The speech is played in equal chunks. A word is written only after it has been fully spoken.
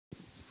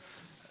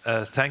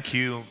Thank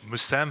you,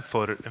 Mucem,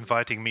 for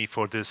inviting me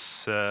for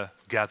this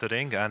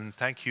gathering, and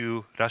thank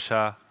you,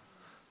 Rasha.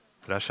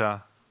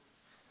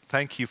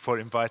 Thank you for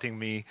inviting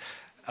me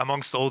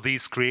amongst all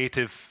these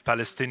creative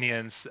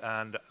Palestinians.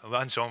 And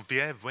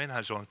Geneviève, when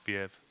has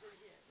Geneviève?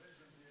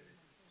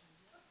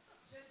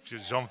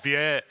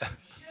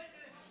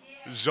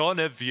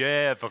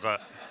 Geneviève.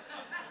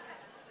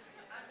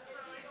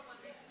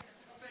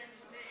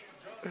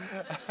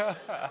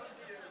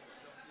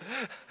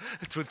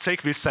 It would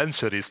take me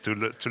centuries to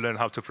learn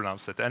how to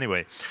pronounce it.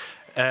 Anyway,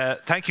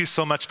 thank you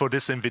so much for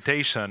this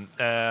invitation.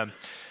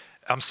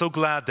 I'm so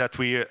glad that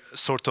we're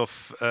sort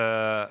of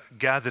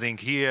gathering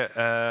here.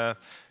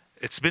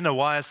 It's been a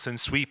while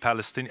since we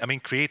Palestinian,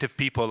 creative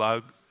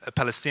people,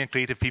 Palestinian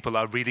creative people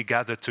are really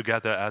gathered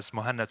together, as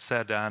Mohanad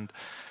said,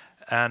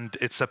 and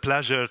it's a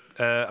pleasure.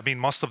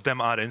 Most of them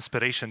are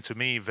inspiration to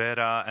me.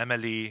 Vera,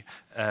 Emily,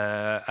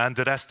 and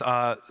the rest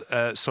are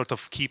sort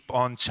of keep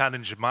on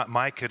challenging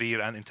my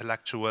career and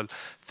intellectual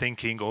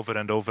thinking over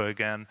and over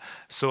again.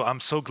 So I'm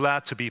so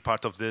glad to be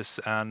part of this,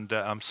 and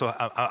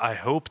I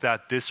hope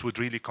that this would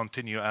really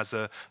continue as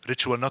a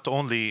ritual, not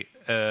only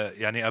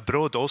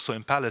abroad, also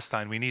in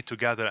Palestine. We need to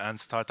gather and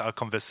start our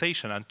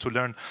conversation and to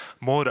learn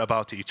more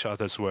about each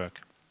other's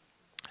work.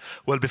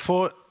 Well,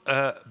 before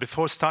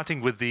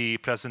starting with the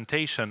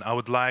presentation, I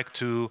would like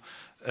to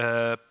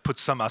put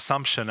some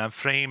assumption and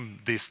frame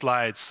the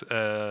slides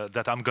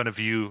that I'm going to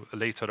view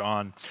later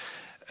on.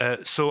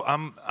 So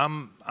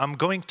I'm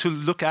going to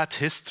look at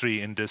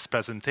history in this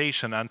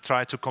presentation and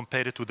try to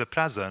compare it with the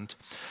present,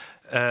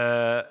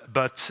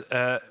 but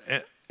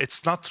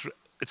it's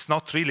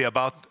not really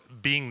about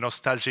being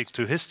nostalgic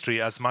to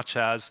history as much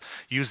as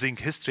using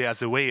history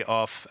as a way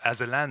of, as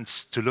a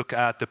lens to look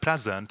at the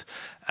present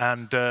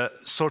and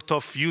sort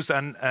of use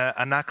an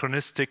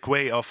anachronistic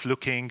way of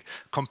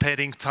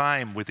comparing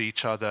time with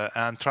each other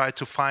and try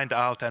to find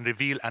out and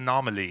reveal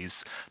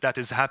anomalies that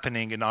is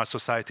happening in our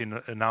society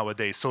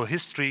nowadays. So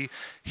history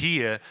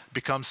here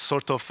becomes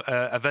sort of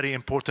a very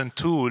important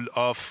tool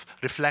of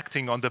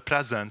reflecting on the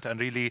present and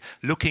really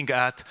looking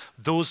at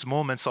those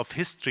moments of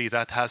history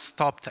that has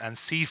stopped and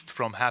ceased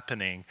from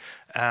happening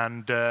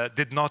and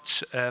did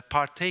not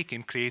partake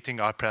in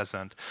creating our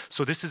present.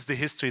 So this is the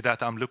history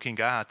that I'm looking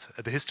at,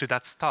 the history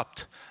that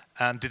stopped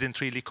and didn't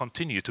really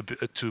continue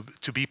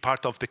to be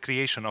part of the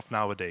creation of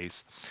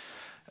nowadays.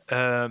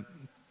 The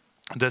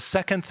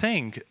second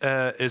thing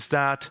is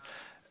that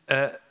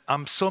I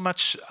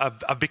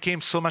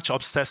became so much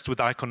obsessed with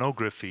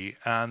iconography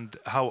and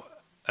how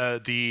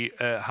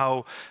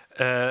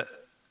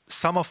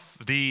some of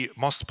the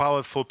most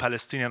powerful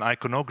Palestinian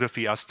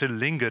iconography are still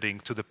lingering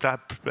to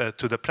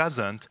the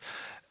present,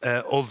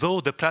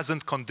 although the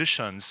present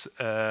conditions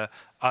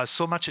are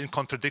so much in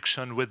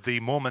contradiction with the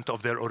moment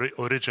of their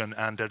origin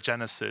and their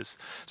genesis.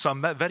 So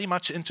I'm very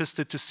much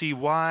interested to see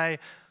why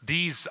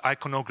these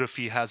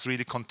iconography has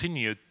really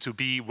continued to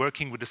be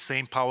working with the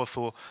same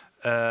powerful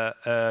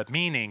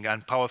meaning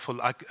and powerful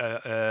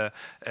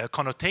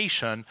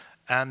connotation,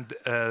 and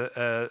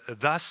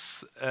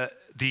thus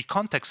the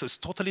context is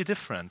totally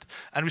different.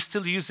 And we're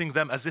still using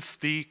them as if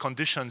the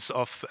conditions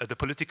of the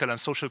political and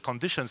social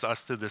conditions are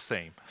still the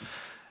same.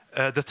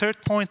 The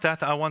third point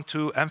that I want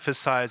to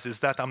emphasize is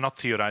that I'm not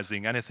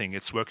theorizing anything.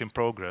 It's work in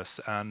progress,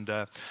 and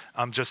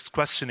I'm just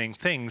questioning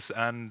things,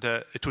 and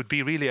it would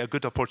be really a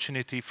good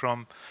opportunity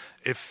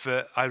if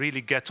I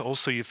really get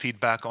also your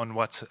feedback on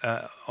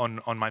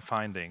on my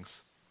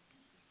findings.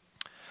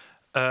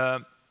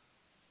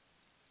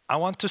 I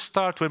want to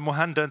start with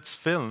Mohanad's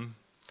film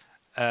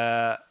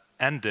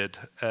ended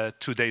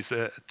 2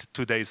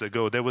 days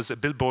ago. There was a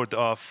billboard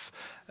of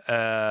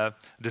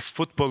this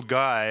football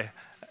guy,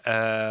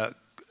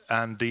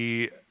 and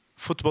the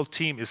football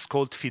team is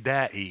called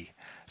Fida'i.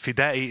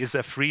 Fida'i is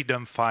a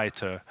freedom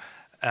fighter,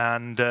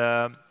 and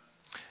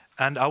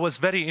I was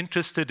very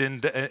interested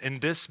in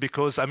this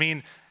because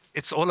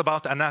it's all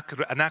about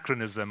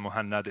anachronism,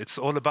 Mohanad. It's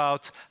all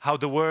about how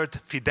the word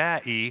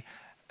Fida'i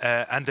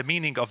and the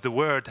meaning of the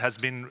word has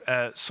been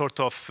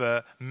sort of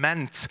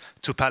meant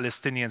to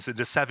Palestinians in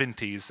the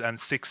 70s and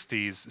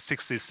 60s,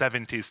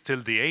 70s,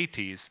 till the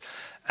 80s.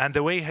 And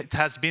the way it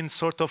has been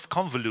sort of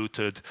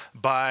convoluted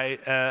by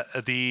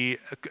the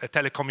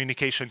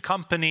telecommunication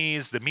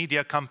companies, the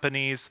media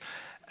companies,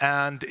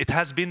 and it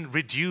has been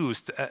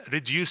reduced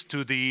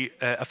to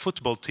a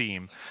football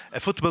team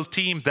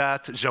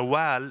that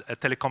Jawal,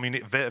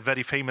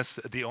 very famous,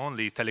 the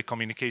only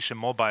telecommunication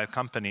mobile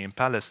company in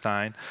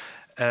Palestine,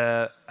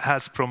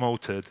 has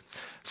promoted.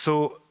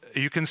 So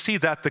you can see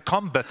that the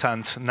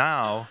combatant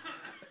now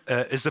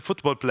is a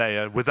football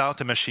player without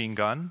a machine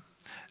gun.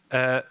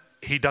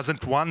 He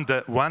doesn't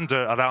wander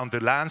around the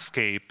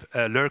landscape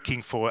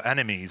lurking for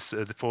enemies,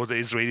 for the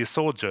Israeli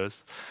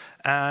soldiers,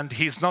 and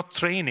he's not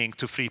training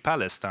to free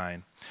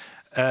Palestine.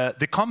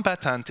 The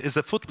combatant is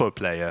a football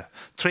player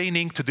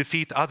training to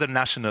defeat other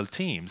national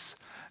teams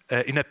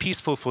in a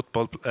peaceful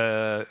football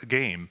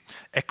game,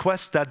 a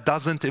quest that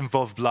doesn't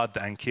involve blood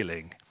and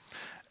killing.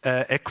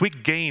 A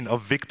quick gain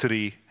of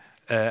victory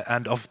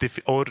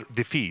or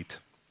defeat.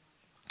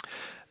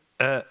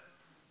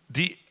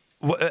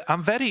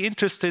 I'm very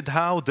interested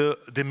how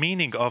the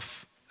meaning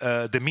of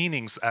the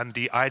meanings and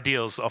the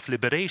ideals of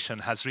liberation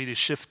has really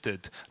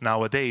shifted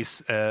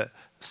nowadays,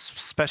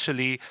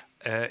 especially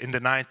in the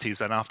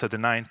 90s and after the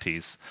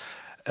 90s.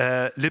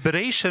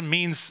 Liberation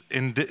means,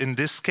 in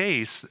this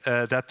case,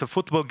 that the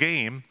football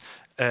game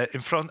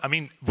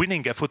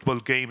winning a football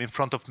game in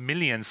front of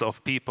millions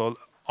of people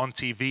on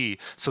TV.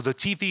 So the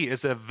TV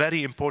is a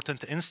very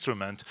important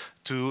instrument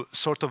to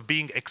sort of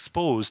being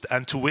exposed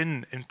and to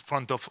win in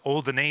front of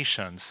all the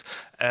nations.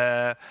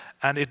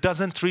 And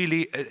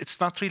it's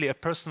not really a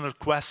personal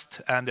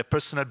quest and a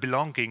personal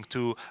belonging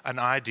to an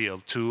ideal,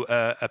 to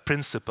a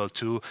principle,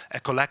 to a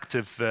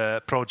collective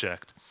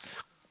project.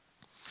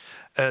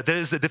 There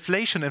is a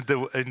deflation in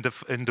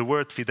the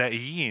word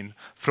fidaiyin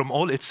from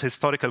all its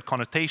historical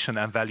connotation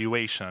and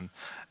valuation.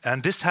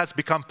 And this has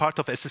become part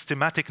of a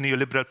systematic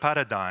neoliberal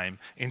paradigm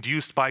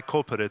induced by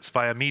corporates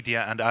via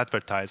media and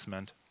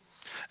advertisement.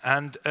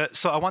 And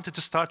so I wanted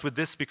to start with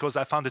this because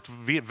I found it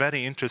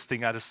very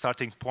interesting as a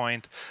starting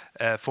point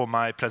for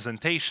my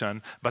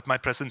presentation, but my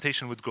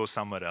presentation would go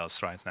somewhere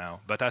else right now.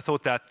 But I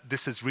thought that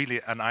this is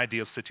really an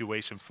ideal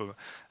situation for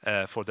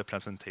the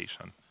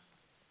presentation.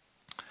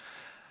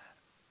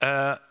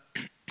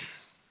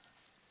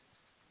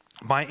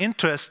 My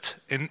interest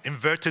in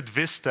inverted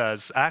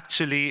vistas,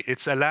 actually,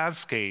 it's a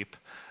landscape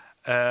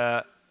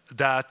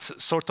that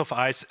sort of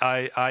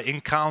I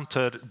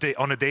encounter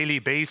on a daily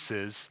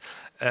basis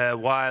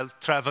while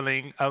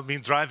traveling.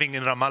 Driving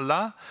in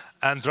Ramallah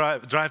and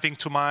driving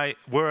to my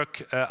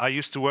work. I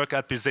used to work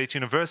at Bizet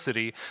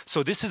University,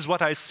 so this is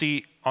what I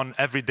see on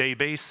everyday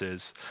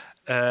basis.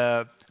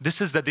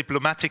 This is the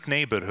diplomatic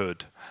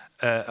neighborhood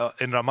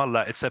in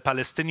Ramallah. It's a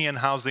Palestinian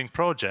housing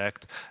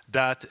project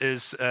that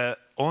is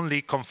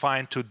only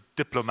confined to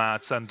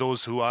diplomats and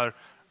those who are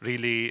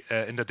really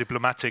in the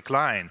diplomatic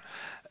line.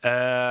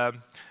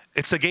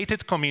 It's a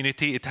gated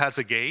community. It has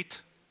a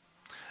gate,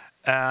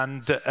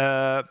 and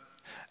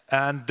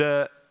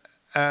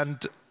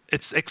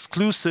it's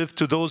exclusive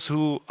to those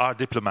who are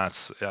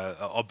diplomats,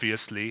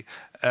 obviously,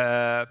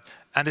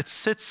 and it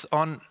sits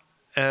on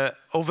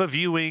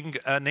overviewing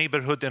a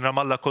neighborhood in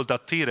Ramallah called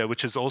Attira,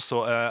 which is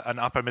also an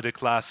upper middle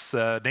class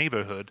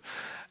neighborhood.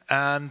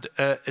 And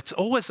it's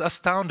always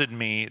astounded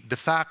me the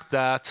fact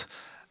that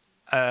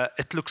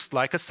it looks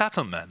like a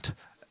settlement.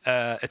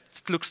 It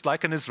looks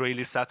like an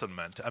Israeli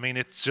settlement. I mean,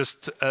 it's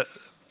just,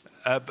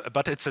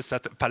 but it's a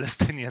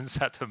Palestinian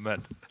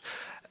settlement.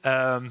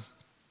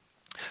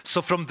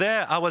 So from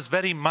there, I was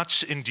very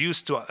much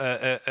induced to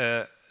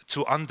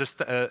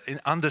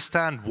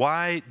understand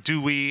why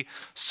do we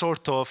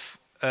sort of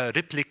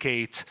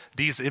replicate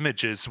these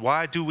images?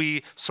 Why do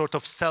we sort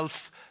of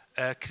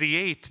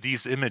create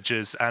these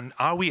images? And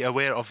are we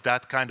aware of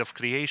that kind of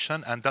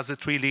creation? And does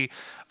it really,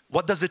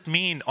 what does it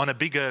mean on a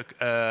bigger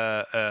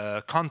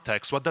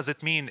context? What does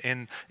it mean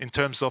in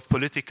terms of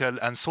political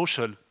and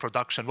social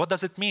production? What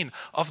does it mean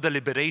of the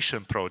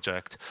liberation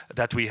project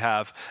that we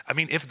have? I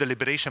mean, if the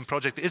liberation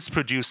project is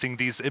producing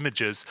these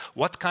images,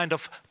 what kind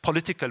of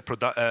political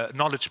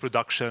knowledge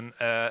production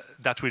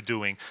that we're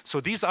doing? So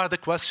these are the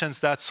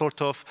questions that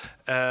sort of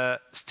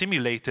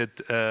stimulated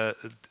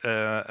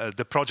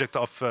the project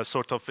of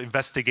sort of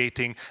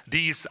investigating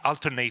these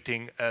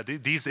alternating,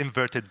 these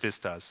inverted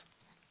vistas.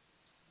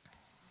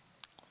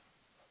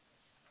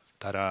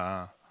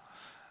 Ta-da.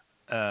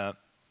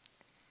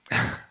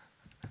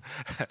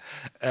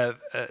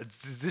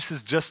 This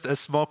is just a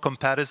small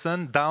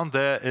comparison. Down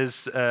there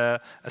is a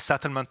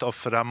settlement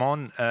of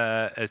Ramon.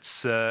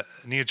 It's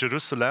near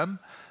Jerusalem.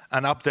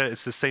 And up there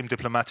it's the same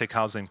diplomatic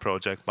housing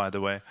project, by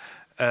the way.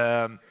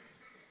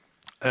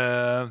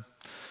 The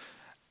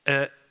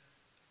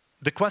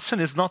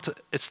question is not,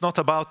 it's not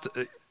about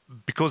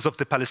because of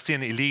the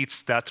Palestinian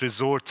elites that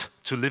resort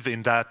to live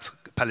in that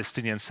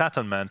Palestinian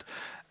settlement.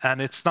 And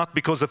it's not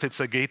because of it's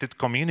a gated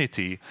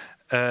community.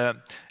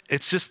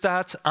 It's just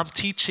that I'm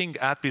teaching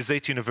at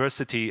Bizet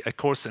University a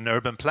course in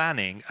urban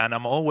planning, and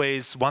I'm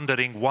always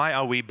wondering why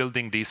are we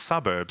building these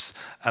suburbs?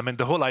 I mean,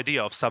 the whole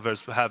idea of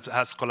suburbs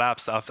has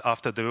collapsed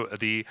after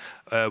the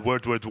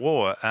World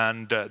War,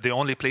 and the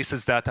only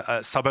places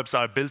that suburbs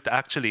are built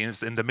actually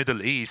is in the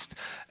Middle East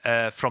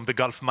from the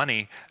Gulf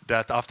money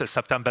that after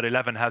September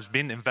 11 has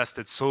been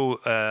invested so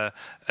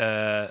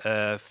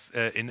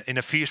in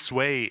a fierce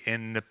way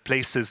in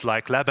places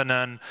like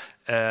Lebanon,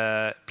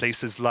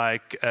 places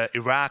like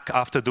Iraq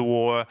after the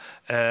war,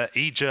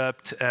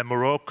 Egypt,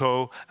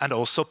 Morocco, and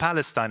also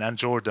Palestine and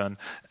Jordan.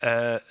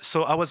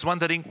 So I was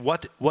wondering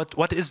what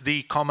is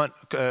the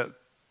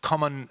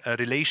common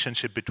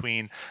relationship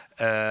between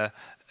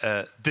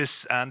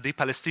this and the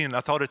Palestinian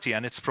Authority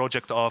and its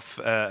project of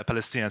a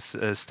Palestinian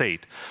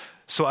state.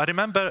 So I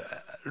remember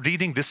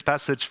reading this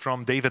passage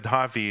from David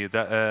Harvey,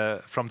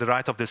 from The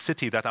Right of the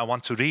City, that I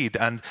want to read.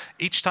 And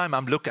each time I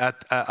look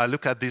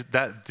at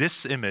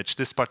this image,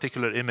 this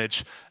particular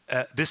image,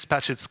 this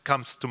passage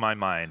comes to my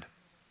mind.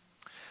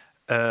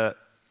 I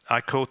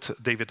quote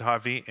David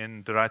Harvey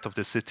in The Right of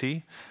the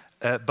City,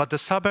 but the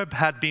suburb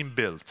had been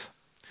built,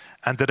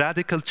 and the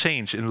radical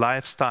change in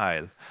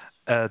lifestyle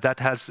that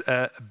has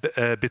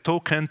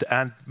betokened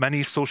and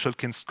many social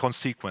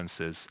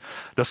consequences.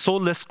 The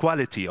soulless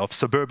quality of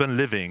suburban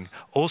living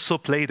also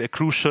played a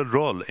crucial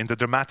role in the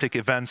dramatic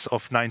events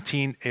of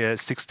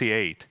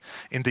 1968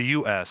 in the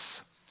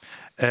US.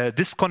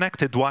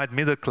 Disconnected white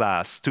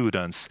middle-class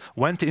students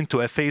went into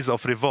a phase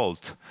of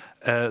revolt,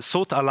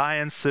 sought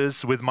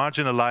alliances with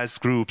marginalized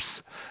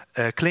groups,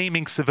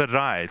 claiming civil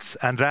rights,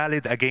 and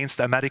rallied against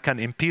American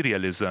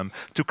imperialism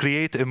to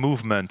create a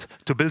movement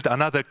to build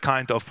another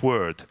kind of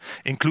world,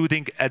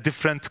 including a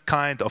different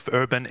kind of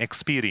urban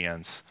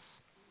experience.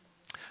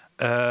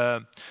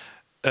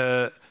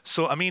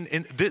 So, I mean,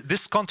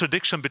 this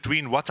contradiction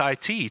between what I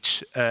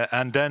teach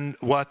and then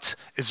what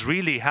is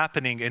really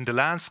happening in the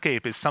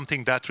landscape is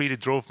something that really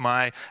drove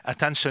my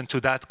attention to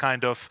that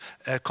kind of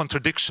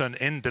contradiction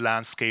in the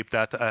landscape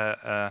that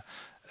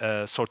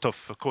sort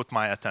of caught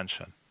my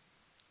attention.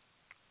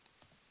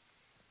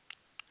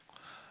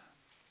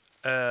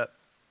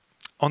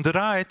 On the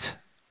right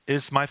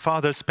is my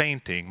father's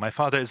painting. My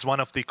father is one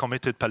of the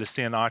committed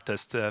Palestinian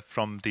artists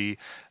from the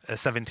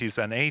 70s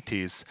and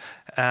 80s.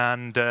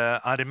 And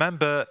I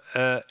remember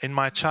in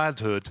my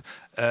childhood,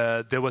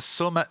 there was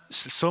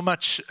so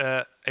much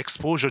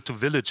exposure to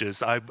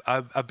villages.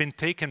 I've been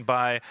taken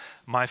by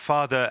my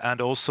father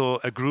and also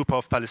a group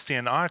of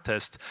Palestinian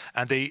artists,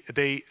 and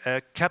they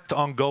kept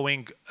on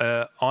going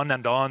on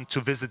and on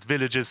to visit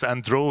villages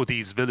and draw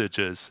these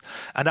villages.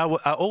 And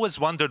I always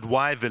wondered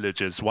why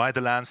villages, why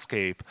the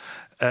landscape.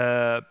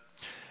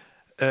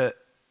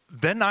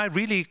 Then I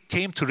really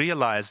came to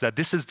realize that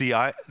this is the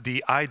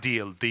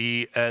ideal,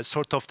 the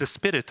sort of the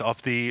spirit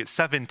of the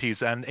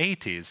 70s and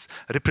 80s,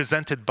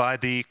 represented by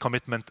the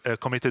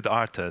committed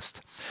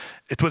artist.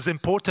 It was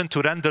important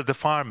to render the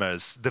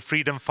farmers, the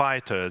freedom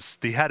fighters,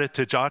 the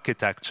heritage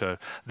architecture,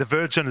 the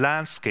virgin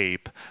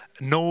landscape,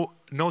 no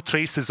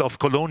traces of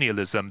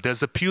colonialism.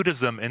 There's a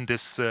purism in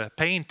this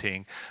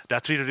painting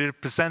that really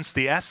represents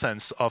the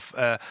essence of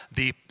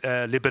the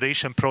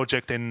liberation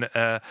project in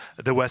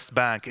the West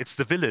Bank. It's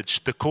the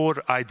village, the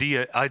core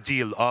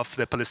ideal of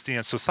the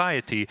Palestinian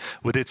society,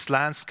 with its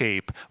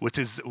landscape, with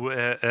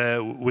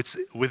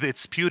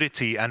its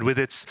purity and with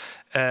its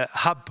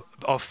hub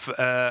of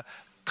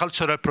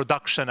cultural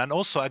production and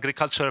also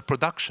agricultural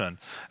production,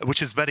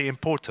 which is very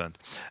important.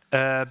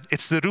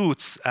 It's the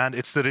roots and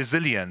it's the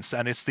resilience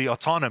and it's the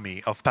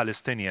autonomy of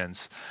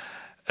Palestinians.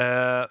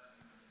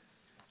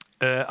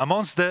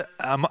 Amongst the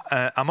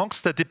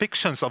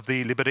depictions of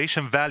the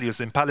liberation values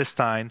in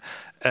Palestine,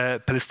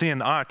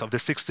 Palestinian art of the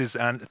 60s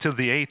and till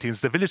the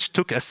 80s, the village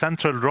took a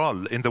central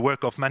role in the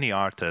work of many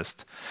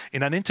artists.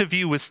 In an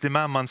interview with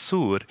Slimane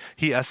Mansour,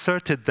 he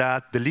asserted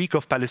that the League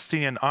of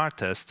Palestinian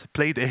Artists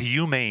played a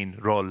humane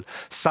role,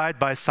 side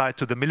by side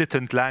to the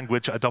militant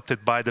language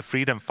adopted by the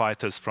Freedom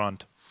Fighters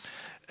Front.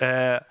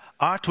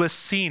 Art was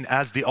seen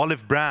as the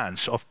olive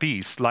branch of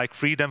peace, like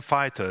freedom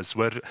fighters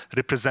were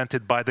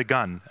represented by the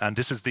gun. And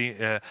this is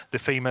the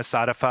famous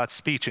Arafat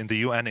speech in the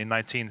UN in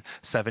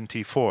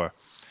 1974.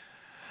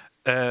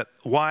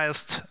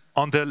 Whilst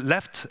on the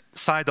left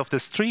side of the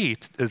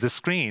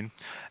screen,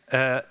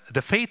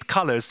 the fade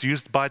colors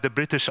used by the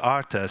British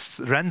artists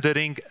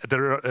rendering the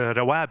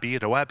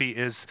Rawabi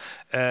is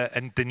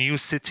in the new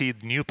city,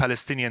 new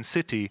Palestinian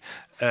city,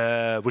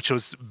 which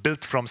was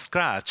built from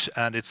scratch,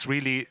 and it's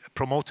really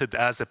promoted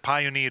as a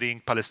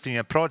pioneering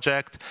Palestinian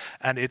project.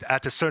 And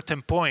at a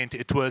certain point,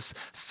 it was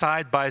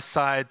side by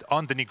side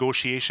on the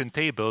negotiation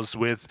tables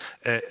with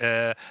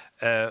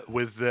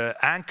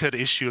anchor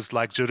issues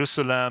like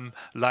Jerusalem,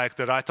 like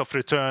the right of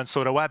return.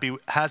 So Rawabi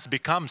has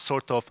become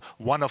sort of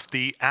one of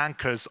the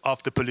anchors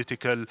of the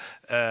political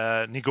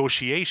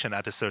negotiation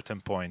at a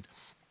certain point.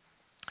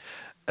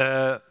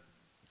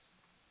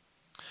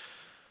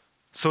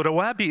 So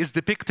Rawabi is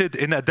depicted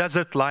in a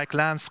desert-like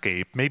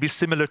landscape, maybe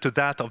similar to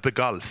that of the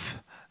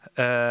Gulf.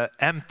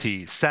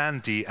 Empty,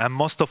 sandy, and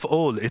most of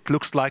all, it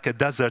looks like a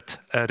desert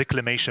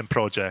reclamation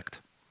project.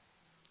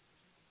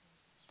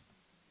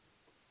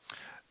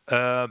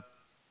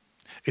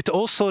 It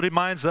also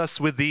reminds us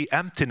with the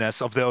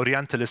emptiness of the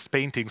Orientalist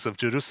paintings of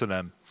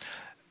Jerusalem.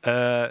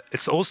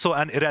 It's also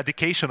an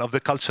eradication of the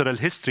cultural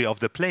history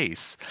of the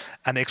place,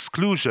 an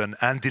exclusion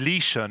and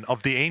deletion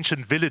of the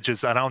ancient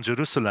villages around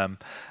Jerusalem,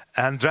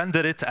 and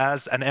render it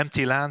as an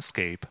empty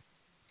landscape.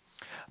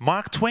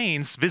 Mark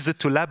Twain's visit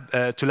to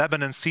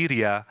Lebanon,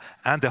 Syria,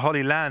 and the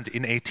Holy Land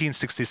in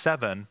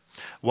 1867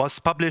 was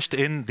published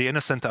in The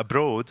Innocent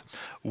Abroad,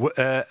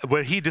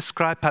 where he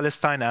described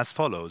Palestine as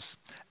follows: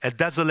 a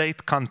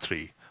desolate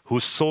country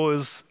whose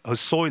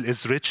soil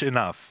is rich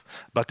enough,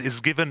 but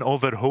is given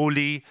over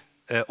wholly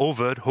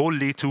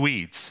to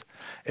weeds.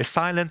 A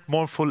silent,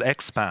 mournful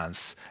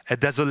expanse, a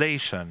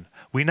desolation.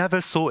 We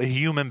never saw a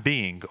human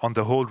being on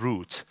the whole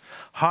route,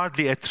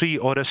 hardly a tree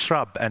or a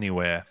shrub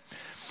anywhere.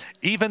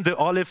 Even the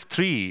olive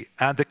tree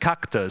and the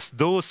cactus,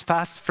 those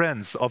fast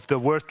friends of the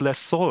worthless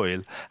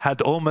soil,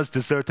 had almost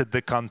deserted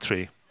the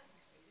country.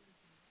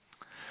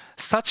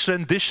 Such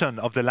rendition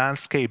of the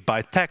landscape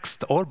by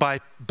text or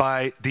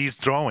by these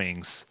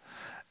drawings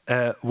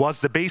was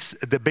the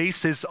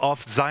basis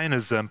of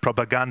Zionism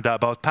propaganda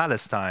about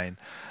Palestine,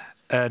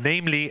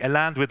 namely a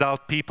land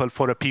without people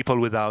for a people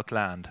without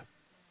land.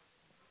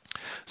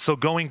 So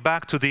going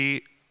back to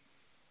the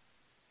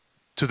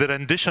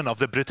rendition of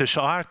the British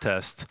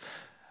artist,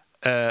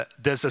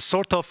 there's a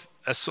sort of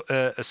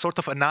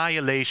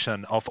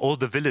annihilation of all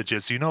the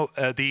villages. You know,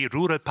 the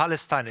rural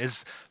Palestine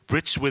is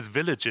rich with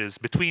villages.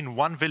 Between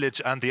one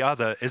village and the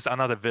other is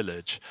another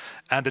village.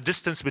 And the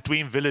distance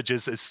between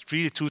villages is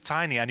really too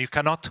tiny, and you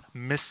cannot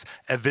miss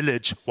a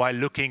village while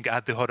looking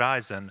at the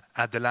horizon,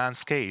 at the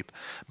landscape.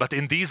 But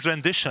in these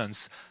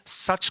renditions,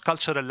 such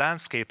cultural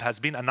landscape has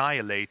been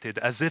annihilated,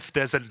 as if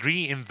there's a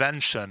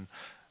reinvention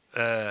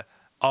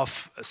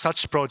of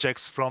such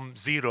projects from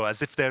zero,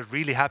 as if they're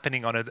really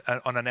happening on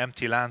an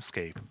empty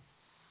landscape.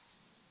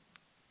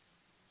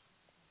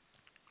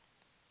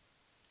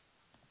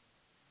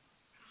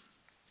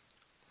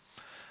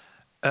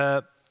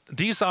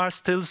 These are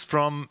stills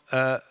from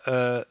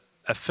a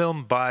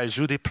film by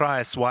Judy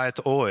Price, White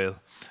Oil.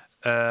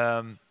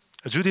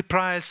 Judy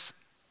Price,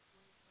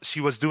 she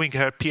was doing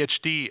her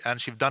PhD, and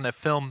she's done a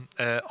film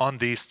on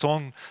the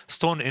stone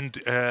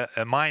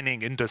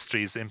mining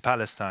industries in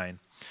Palestine.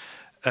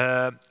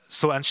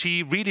 And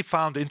she really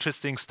found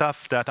interesting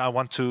stuff that I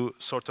want to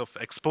sort of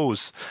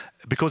expose,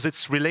 because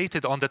it's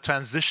related on the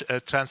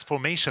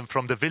transformation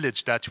from the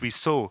village that we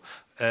saw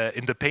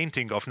in the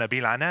painting of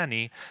Nabil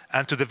Anani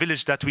and to the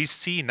village that we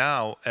see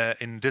now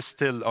in this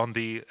still on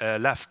the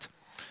left.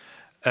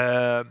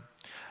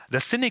 The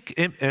scenic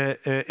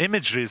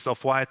imageries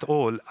of White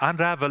Oil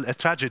unravel a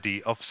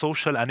tragedy of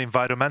social and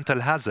environmental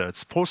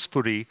hazards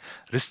forcefully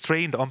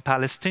restrained on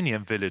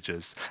Palestinian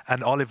villages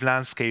and olive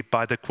landscape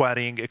by the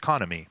quarrying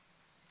economy.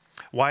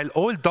 While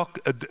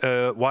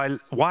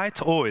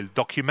White Oil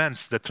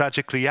documents the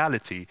tragic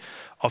reality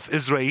of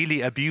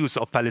Israeli abuse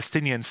of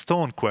Palestinian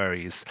stone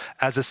quarries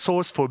as a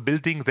source for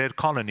building their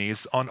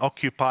colonies on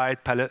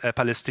occupied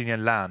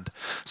Palestinian land.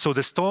 So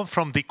the stone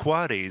from the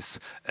quarries,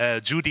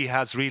 Judy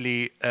has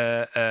really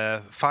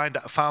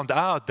found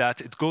out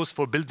that it goes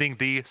for building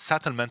the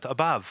settlement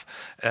above,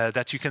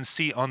 that you can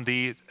see on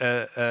the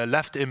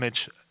left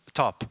image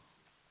top.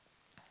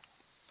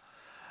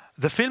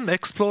 The film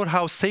explored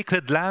how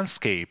sacred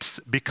landscapes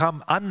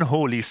become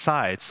unholy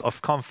sites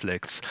of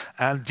conflicts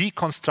and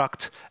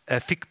deconstruct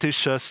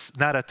fictitious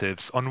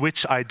narratives on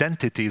which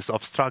identities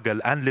of struggle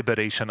and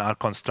liberation are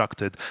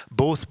constructed,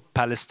 both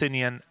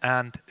Palestinian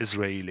and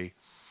Israeli.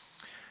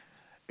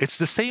 It's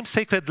the same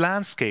sacred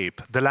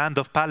landscape, the land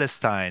of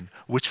Palestine,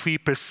 which we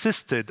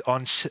persisted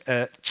on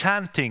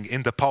chanting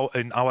in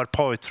our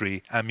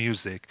poetry and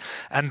music,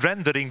 and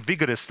rendering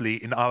vigorously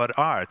in our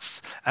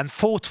arts, and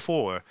fought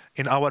for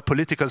in our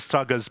political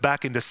struggles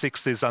back in the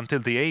 60s until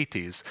the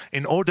 80s,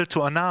 in order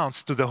to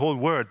announce to the whole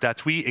world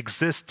that we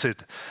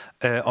existed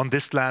on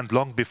this land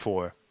long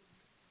before.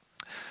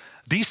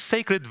 These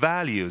sacred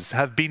values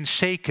have been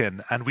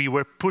shaken, and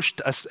were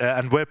pushed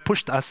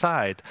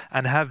aside,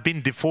 and have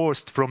been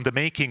divorced from the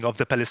making of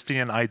the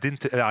Palestinian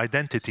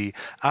identity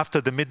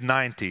after the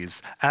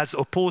mid-90s, as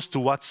opposed to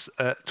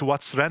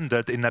what's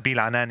rendered in Nabil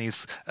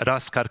Anani's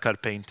Ras Karkar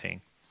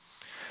painting.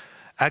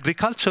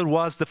 Agriculture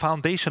was the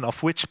foundation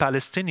of which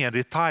Palestinians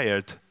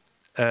retired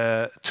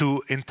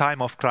to in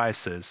time of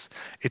crisis.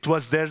 It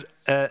was their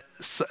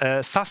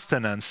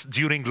sustenance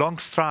during long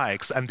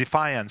strikes and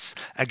defiance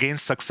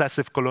against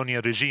successive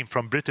colonial regime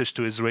from British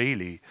to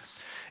Israeli.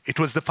 It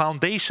was the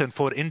foundation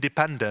for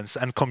independence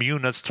and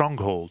communal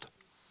stronghold.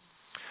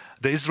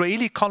 The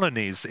Israeli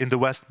colonies in the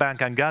West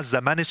Bank and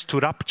Gaza managed to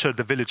rupture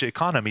the village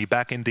economy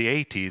back in the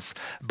 80s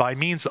by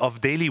means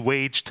of daily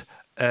waged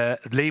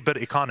labor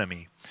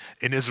economy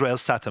in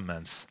Israel's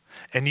settlements.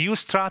 A new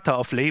strata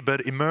of labor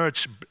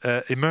emerged,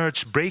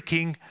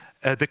 breaking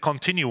the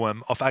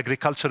continuum of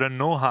agricultural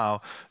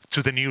know-how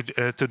to the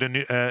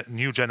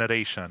new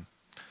generation.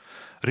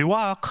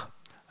 Riwaq,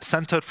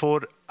 Center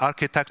for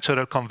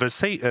Architectural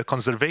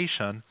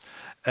Conservation,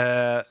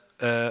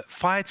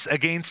 fights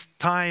against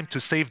time to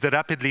save the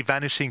rapidly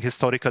vanishing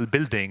historical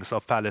buildings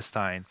of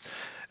Palestine.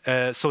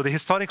 So the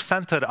historic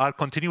center are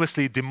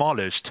continuously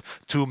demolished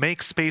to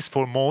make space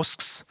for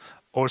mosques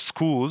or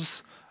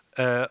schools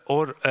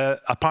or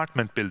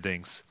apartment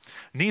buildings.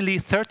 Nearly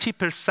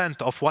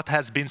 30% of what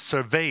has been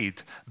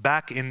surveyed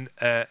back in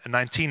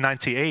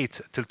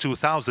 1998 till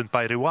 2000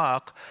 by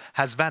Riwaq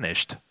has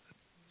vanished.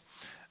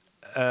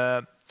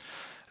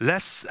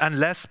 Less and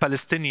less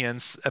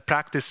Palestinians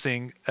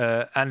practicing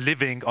and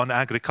living on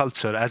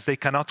agriculture, as they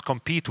cannot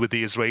compete with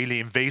the Israeli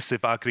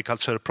invasive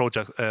agricultural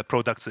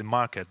products in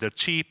market. They're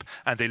cheap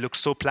and they look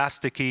so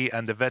plasticky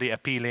and they're very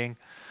appealing.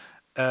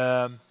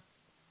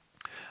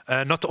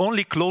 Not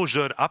only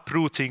closure,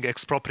 uprooting,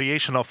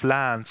 expropriation of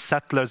land,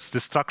 settlers'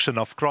 destruction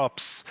of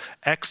crops,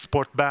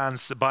 export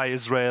bans by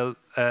Israel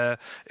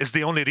is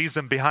the only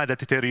reason behind the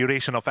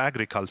deterioration of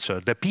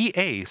agriculture. The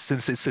PA,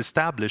 since its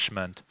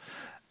establishment,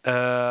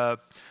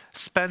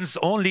 spends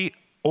only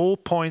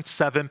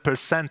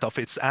 0.7% of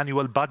its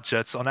annual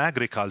budgets on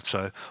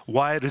agriculture,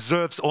 while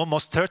reserves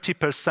almost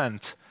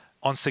 30%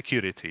 on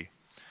security.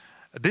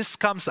 This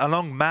comes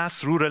along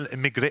mass rural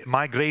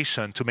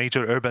migration to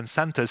major urban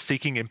centers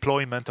seeking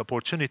employment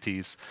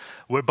opportunities,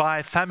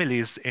 whereby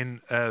families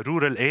in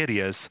rural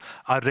areas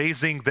are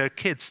raising their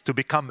kids to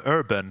become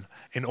urban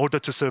in order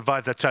to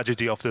survive the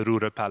tragedy of the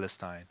rural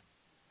Palestine.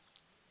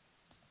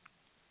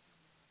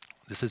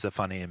 This is a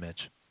funny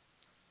image.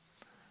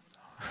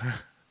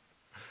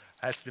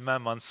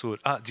 Sliman Mansour.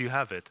 Ah, do you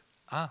have it?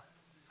 Ah.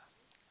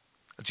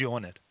 Do you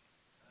own it?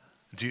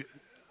 Do you?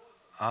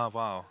 Ah,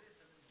 wow.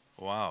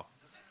 Wow.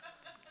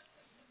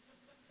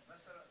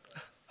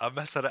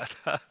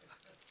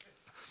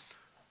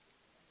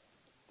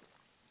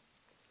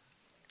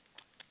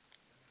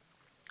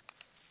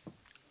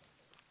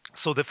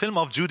 So the film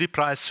of Judy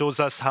Price shows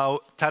us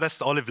how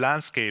terraced olive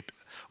landscape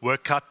were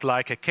cut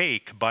like a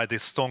cake by the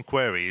stone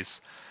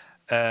quarries,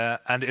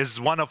 and is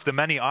one of the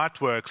many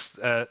artworks,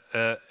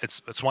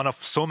 it's one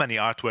of so many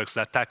artworks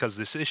that tackles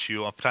this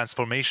issue of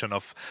transformation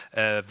of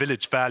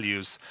village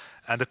values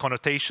and the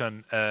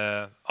connotation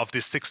of the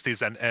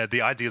 60s and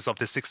the ideas of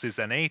the 60s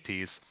and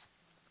 80s.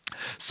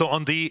 So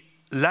on the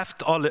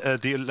left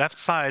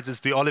side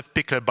is the olive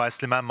picker by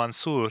Sliman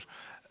Mansour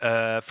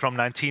from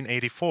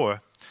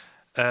 1984.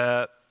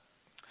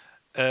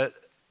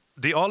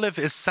 The olive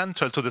is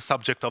central to the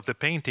subject of the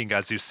painting,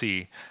 as you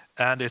see,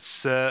 and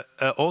it's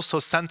also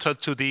central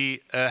to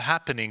the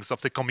happenings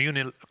of the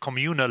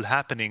communal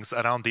happenings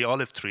around the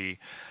olive tree.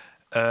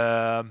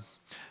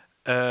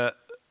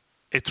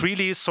 It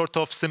really sort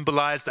of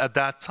symbolized at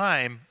that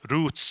time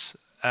roots,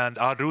 and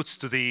our roots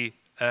to the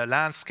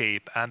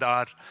landscape and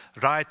our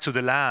right to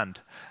the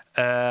land.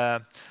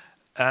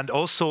 And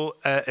also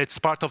it's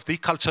part of the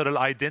cultural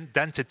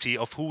identity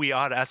of who we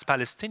are as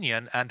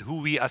Palestinian and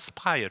who we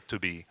aspire to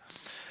be.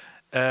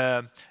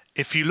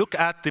 If you look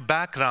at the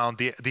background,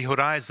 the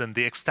horizon,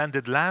 the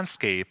extended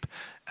landscape,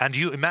 and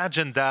you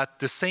imagine that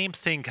the same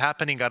thing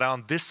happening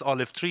around this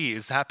olive tree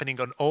is happening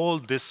on all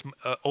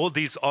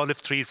these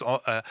olive trees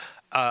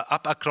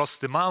up across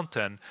the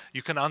mountain,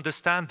 you can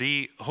understand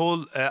the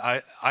whole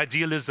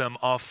idealism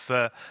of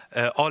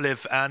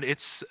olive and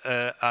its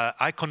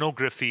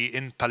iconography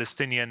in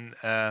Palestinian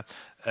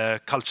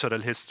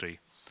cultural history.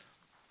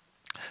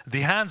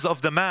 The hands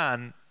of the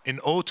man in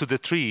ode to the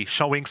tree,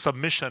 showing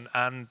submission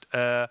and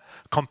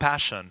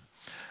compassion,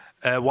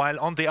 while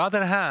on the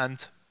other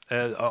hand,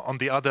 on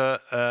the other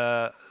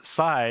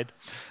side,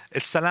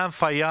 it's Salam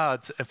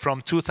Fayyad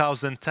from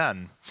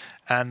 2010,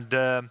 and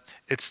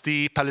it's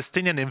the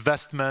Palestinian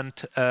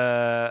Investment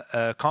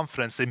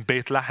Conference in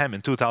Beit Lahem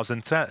in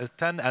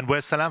 2010, and where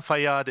Salam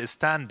Fayyad is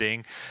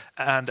standing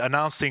and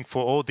announcing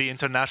for all the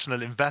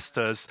international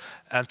investors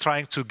and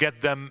trying to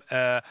get them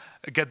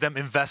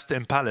invest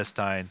in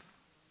Palestine.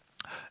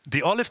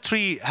 The olive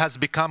tree has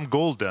become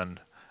golden,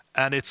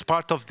 and it's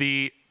part of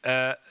the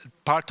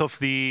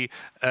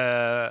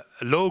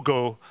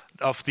logo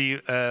of the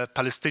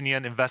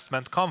Palestinian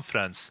Investment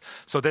Conference.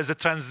 So there's a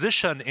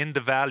transition in the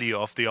value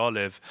of the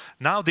olive.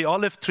 Now the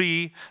olive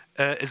tree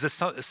is a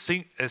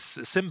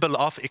symbol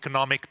of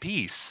economic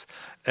peace.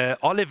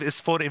 Olive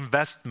is for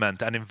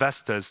investment and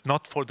investors,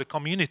 not for the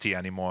community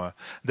anymore.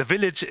 The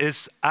village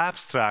is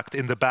abstract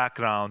in the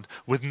background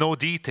with no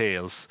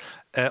details,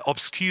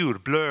 obscure,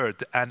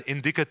 blurred, and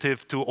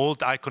indicative to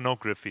old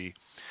iconography.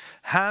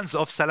 Hands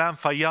of Salam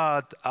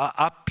Fayyad are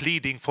up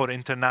pleading for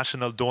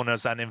international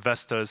donors and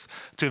investors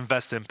to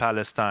invest in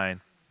Palestine.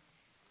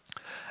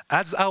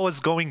 As I was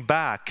going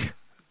back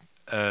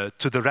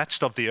to the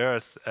Wretched of the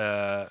Earth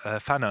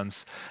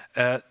Fanons,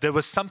 there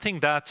was something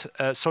that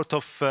sort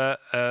of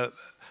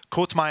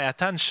caught my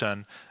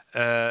attention,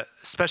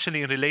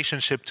 especially in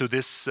relationship to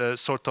this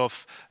sort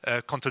of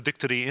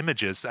contradictory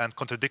images and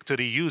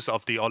contradictory use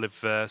of the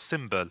olive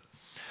symbol.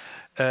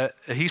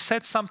 He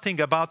said something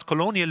about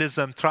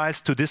colonialism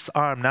tries to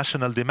disarm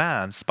national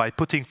demands by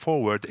putting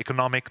forward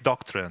economic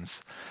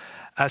doctrines.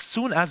 As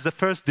soon as the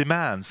first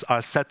demands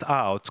are set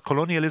out,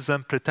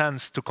 colonialism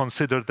pretends to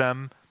consider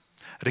them,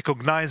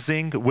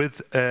 recognizing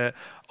with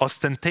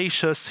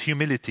ostentatious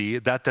humility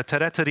that the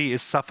territory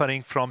is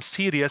suffering from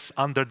serious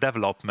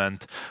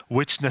underdevelopment,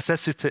 which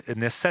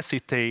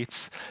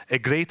necessitates a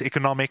great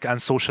economic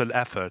and social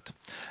effort.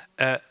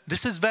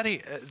 This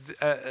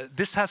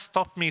has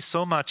stopped me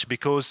so much,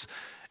 because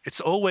it's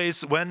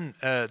always when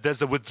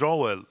there's a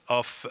withdrawal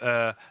of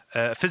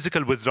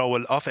physical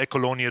withdrawal of a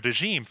colonial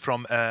regime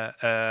from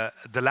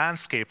the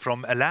landscape,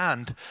 from a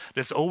land,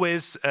 there's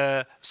always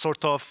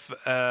sort of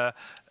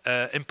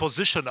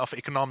imposition of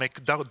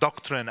economic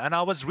doctrine. And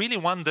I was really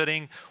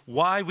wondering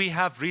why we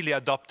have really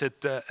adopted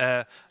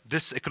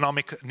this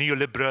economic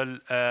neoliberal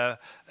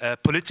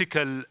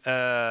political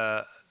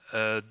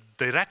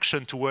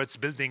direction towards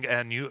building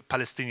a new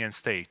Palestinian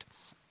state.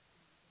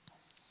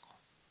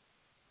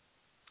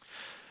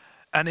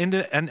 And in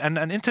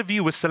an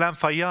interview with Salam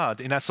Fayyad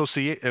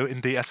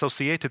in the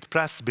Associated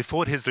Press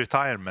before his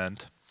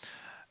retirement,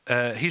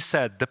 he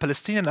said, "The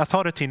Palestinian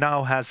Authority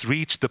now has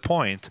reached the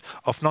point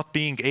of not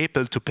being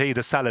able to pay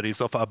the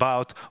salaries of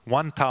about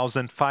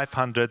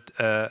 1,500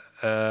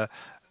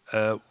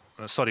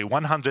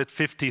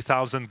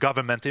 150,000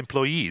 government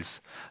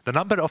employees. The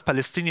number of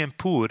Palestinian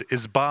poor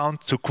is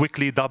bound to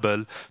quickly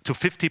double to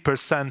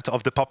 50%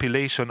 of the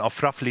population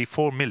of roughly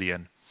 4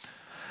 million.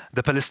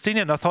 The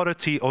Palestinian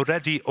Authority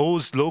already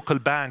owes local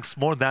banks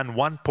more than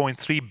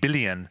 1.3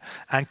 billion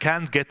and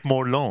can't get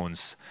more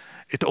loans.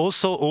 It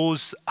also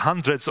owes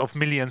hundreds of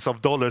millions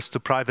of dollars to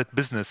private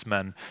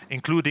businessmen,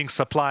 including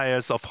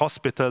suppliers of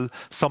hospital,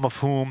 some of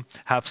whom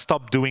have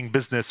stopped doing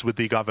business with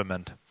the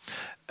government.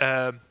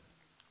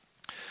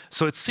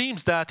 So it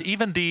seems that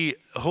even the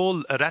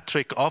whole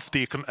rhetoric of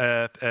the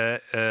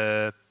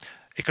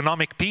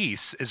economic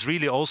peace is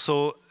really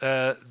also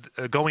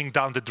going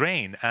down the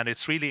drain, and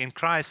it's really in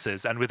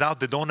crisis. And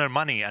without the donor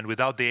money and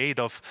without the aid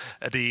of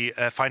the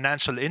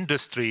financial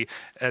industry,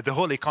 the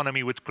whole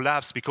economy would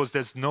collapse, because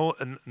there's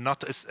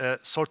not a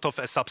sort of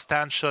a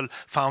substantial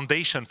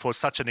foundation for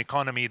such an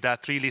economy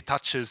that really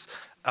touches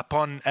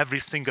upon every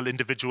single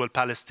individual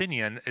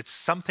Palestinian. It's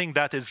something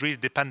that is really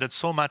dependent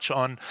so much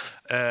on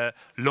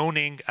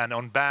loaning and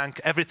on bank.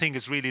 Everything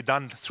is really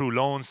done through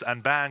loans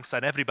and banks,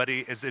 and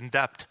everybody is in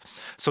debt.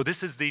 So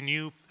this is the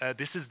new,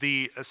 this is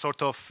the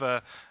sort of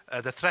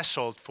the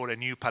threshold for a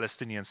new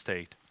Palestinian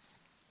state.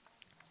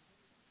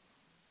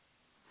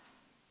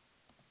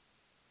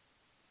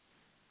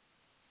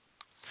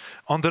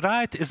 On the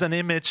right is an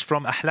image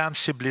from Ahlam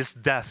Shibli's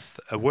Death,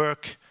 a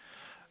work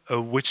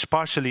which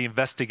partially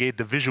investigate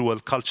the visual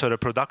cultural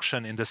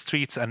production in the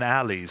streets and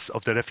alleys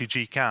of the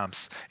refugee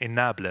camps in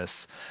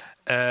Nablus,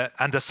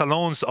 and the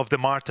salons of the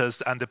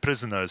martyrs and the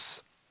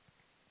prisoners,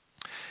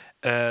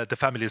 the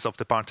families of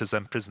the martyrs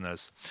and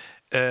prisoners.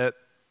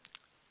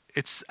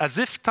 It's as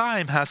if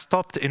time has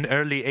stopped in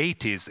early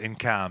 80s in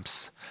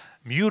camps.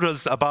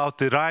 Murals about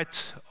the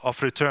right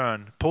of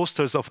return,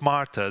 posters of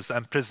martyrs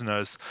and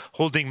prisoners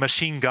holding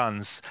machine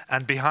guns,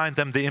 and behind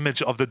them the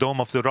image of the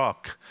Dome of the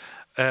Rock,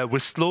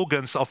 with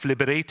slogans of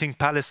liberating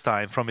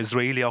Palestine from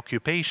Israeli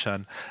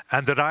occupation,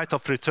 and the right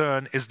of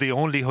return is the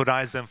only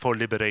horizon for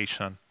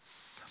liberation.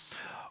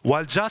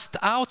 While just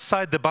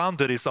outside the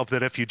boundaries of the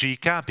refugee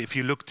camp, if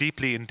you look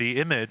deeply in the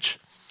image,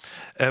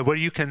 where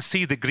you can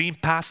see the green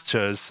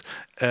pastures,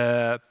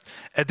 a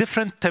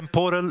different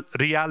temporal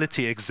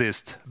reality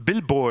exists.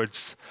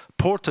 Billboards,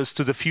 portals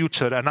to the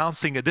future,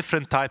 announcing a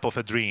different type of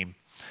a dream.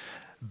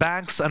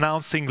 Banks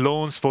announcing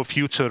loans for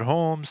future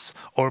homes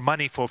or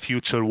money for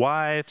future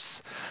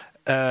wives,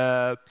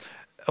 or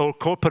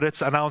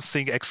corporates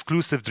announcing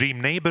exclusive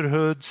dream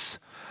neighborhoods,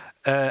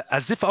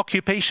 as if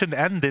occupation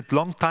ended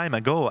long time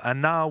ago,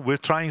 and now we're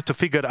trying to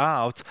figure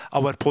out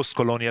our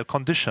post-colonial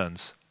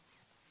conditions.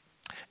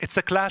 It's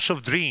a clash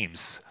of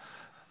dreams,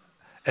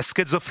 a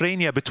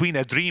schizophrenia between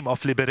a dream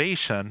of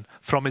liberation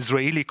from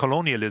Israeli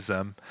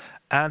colonialism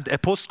and a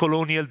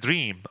post-colonial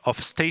dream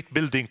of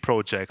state-building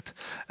project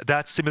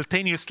that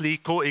simultaneously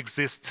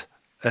coexist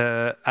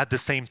at the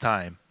same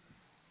time.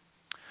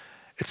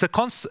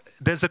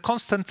 There's a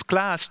constant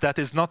clash that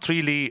is not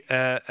really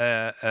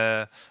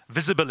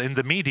visible in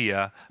the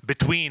media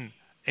between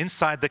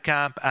inside the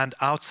camp and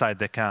outside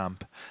the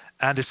camp.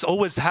 And it's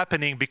always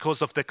happening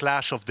because of the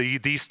clash of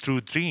these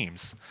two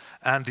dreams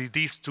and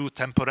these two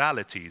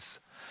temporalities.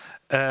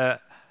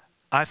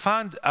 I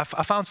found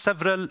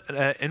several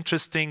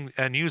interesting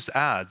news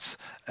ads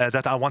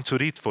that I want to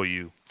read for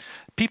you.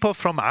 People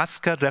from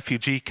Askar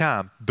refugee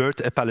camp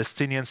built a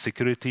Palestinian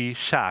security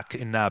shack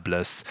in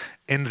Nablus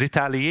in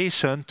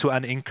retaliation to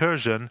an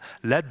incursion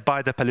led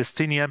by the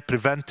Palestinian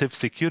Preventive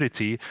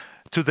Security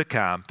to the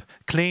camp,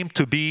 claimed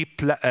to be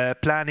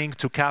planning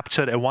to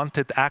capture a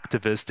wanted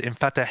activist in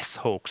Fatah's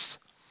hoax.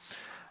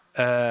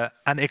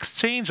 An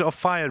exchange of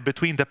fire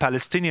between the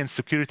Palestinian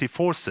security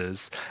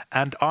forces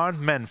and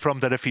armed men from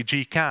the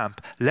refugee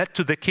camp led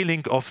to the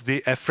killing of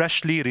a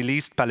freshly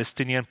released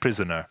Palestinian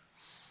prisoner.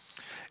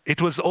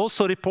 It was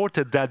also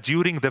reported that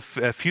during the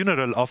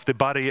funeral of the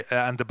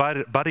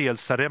burial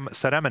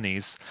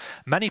ceremonies,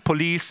 many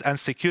police and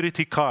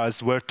security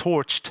cars were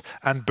torched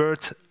and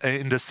burnt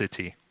in the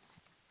city.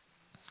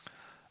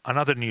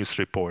 Another news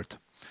report.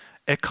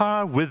 A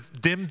car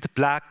with dimmed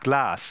black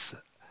glass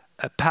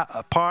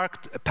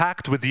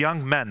packed with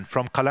young men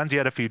from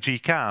Qalandia refugee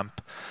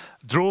camp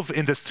drove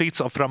in the streets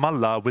of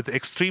Ramallah with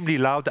extremely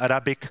loud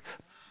Arabic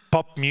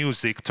pop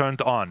music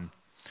turned on,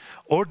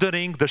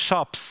 ordering the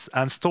shops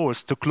and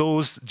stores to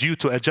close due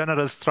to a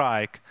general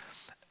strike,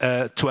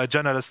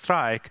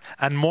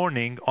 and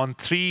mourning on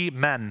 3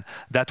 men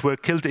that were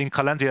killed in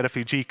Qalandia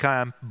refugee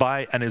camp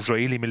by an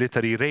Israeli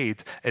military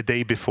raid a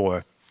day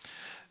before.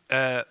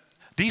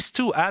 These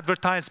two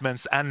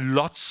advertisements and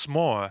lots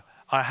more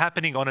are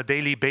happening on a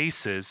daily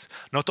basis.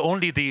 Not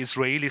only the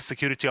Israeli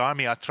security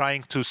army are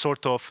trying to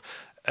sort of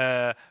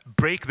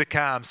break the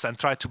camps and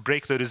try to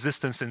break the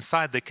resistance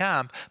inside the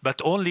camp,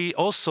 but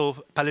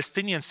also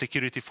Palestinian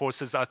security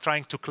forces are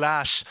trying to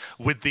clash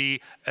with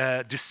the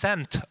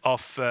dissent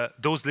of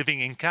those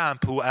living in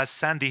camp who, as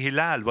Sandy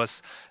Hilal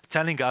was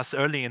telling us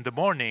early in the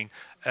morning,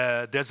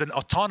 there's an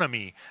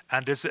autonomy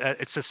and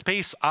it's a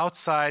space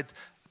outside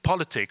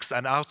politics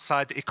and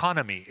outside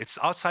economy. It's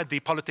outside the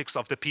politics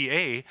of the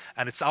PA,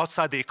 and it's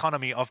outside the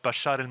economy of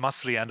Bashar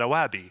al-Masri and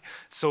Rawabi.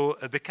 So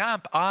the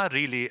camp are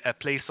really a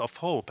place of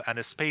hope and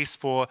a space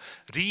for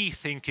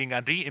rethinking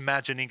and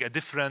reimagining a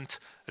different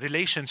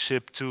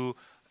relationship to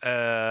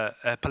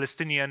a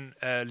Palestinian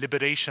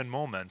liberation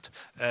moment.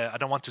 I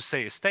don't want to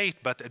say a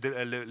state, but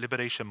a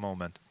liberation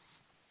moment.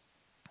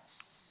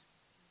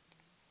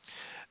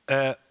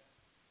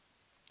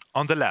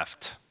 On the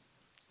left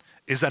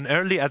is an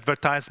early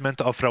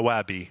advertisement of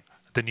Rawabi,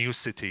 the new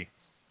city.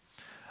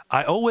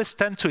 I always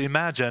tend to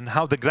imagine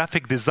how the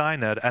graphic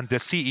designer and the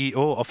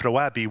CEO of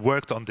Rawabi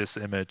worked on this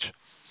image.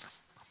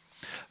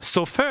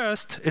 So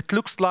first, it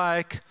looks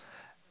like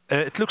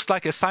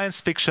a science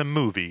fiction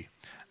movie,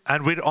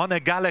 and we're on a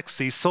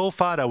galaxy so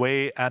far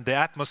away, and the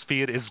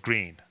atmosphere is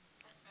green.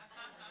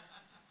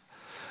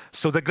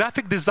 So the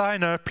graphic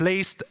designer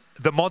placed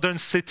the modern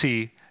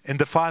city in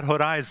the far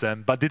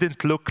horizon, but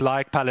didn't look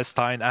like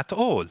Palestine at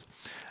all.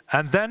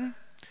 And then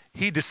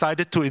he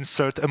decided to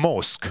insert a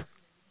mosque.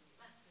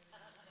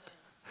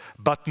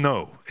 But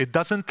no, it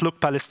doesn't look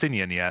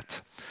Palestinian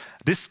yet.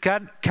 This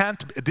can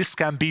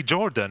be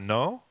Jordan,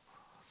 no?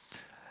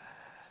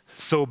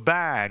 So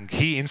bang,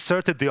 he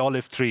inserted the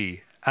olive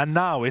tree, and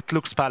now it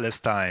looks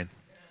Palestine.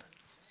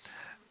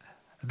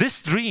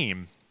 This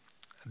dream,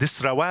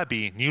 this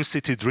Rawabi new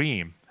city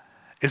dream,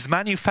 is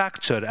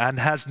manufactured and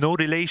has no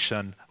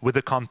relation with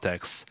the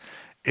context.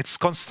 It's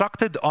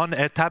constructed on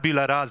a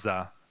tabula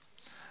rasa.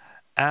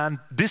 And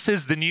this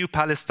is the new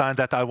Palestine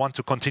that I want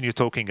to continue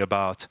talking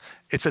about.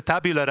 It's a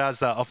tabula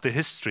rasa of the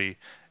history.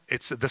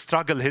 It's the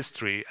struggle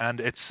history, and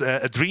it's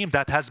a dream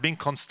that has been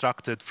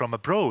constructed from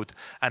abroad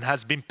and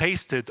has been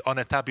pasted on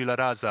a tabula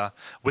rasa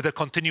with a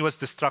continuous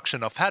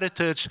destruction of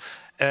heritage,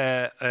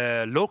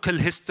 local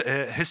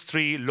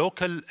history,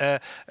 local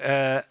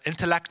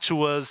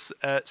intellectuals.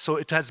 So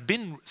it has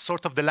been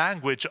sort of the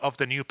language of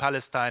the new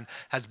Palestine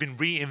has been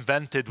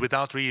reinvented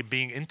without really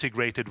being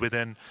integrated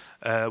within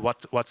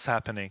what's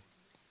happening.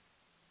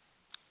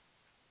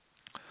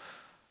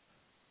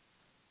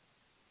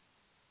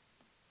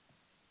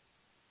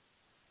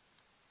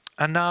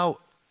 And now,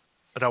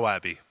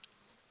 Rawabi.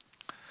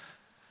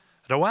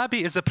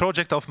 Rawabi is a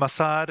project of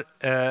Masar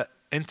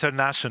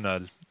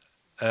International.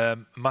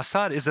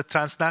 Masar is a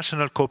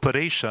transnational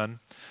corporation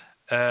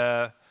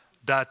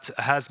that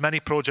has many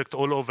projects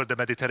all over the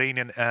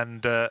Mediterranean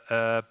and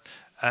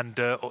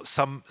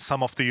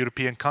some of the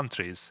European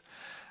countries.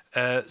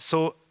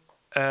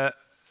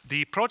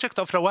 The project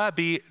of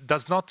Rawabi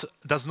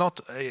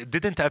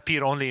didn't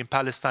appear only in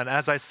Palestine.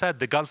 As I said,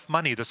 the Gulf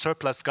money, the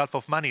surplus Gulf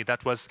of money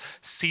that was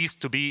ceased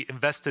to be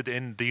invested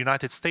in the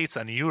United States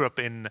and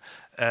Europe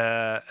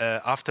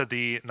after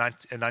the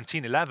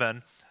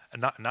 9/11.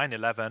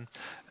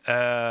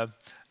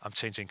 I'm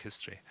changing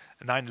history.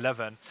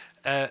 9/11.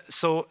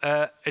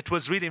 It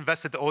was really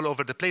invested all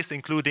over the place,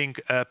 including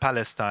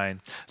Palestine.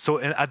 So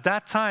at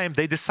that time,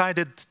 they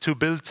decided to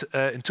build,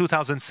 in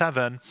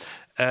 2007,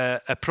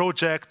 a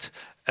project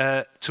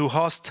to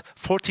host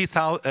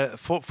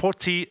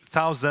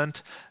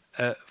 40,000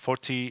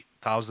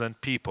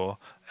 people,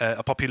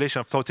 a population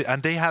of 40,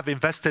 and they have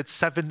invested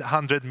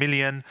 700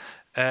 million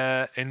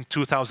in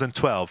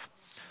 2012.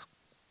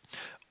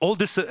 All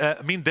this,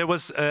 there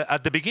was,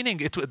 at the beginning,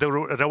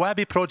 the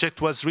Rawabi project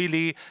was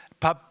really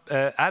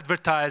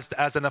advertised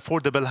as an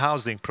affordable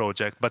housing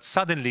project, but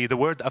suddenly the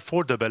word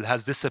affordable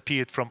has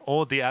disappeared from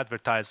all the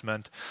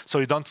advertisement, so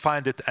you don't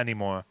find it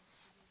anymore.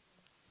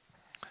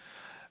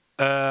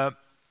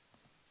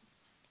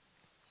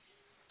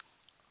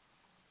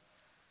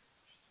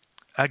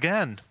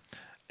 Again,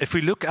 if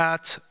we look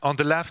at, on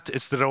the left,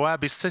 it's the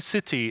Rawabi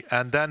city,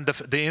 and then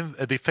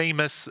the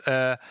famous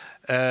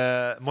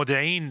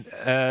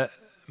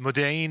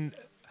Modi'in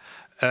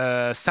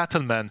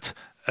settlement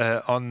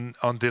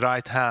on the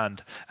right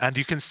hand. And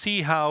you can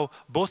see how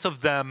both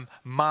of them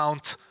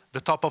mount the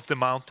top of the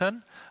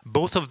mountain.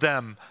 Both of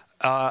them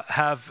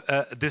have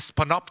this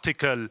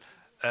panoptical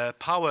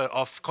power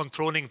of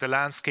controlling the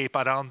landscape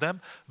around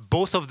them.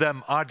 Both of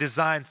them are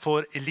designed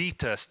for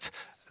elitists,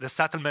 the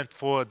settlement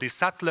for the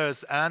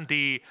settlers and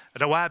the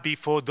Rawabi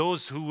for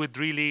those who would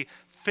really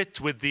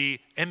fit with the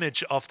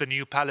image of the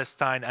new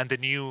Palestine and the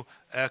new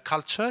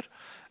culture.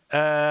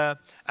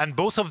 And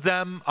both of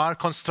them are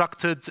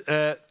constructed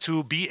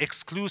to be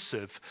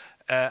exclusive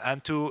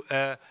and to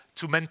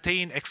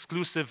maintain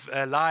exclusive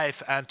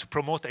life and to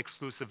promote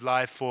exclusive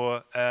life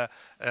for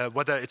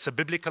whether it's a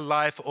biblical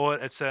life or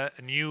it's a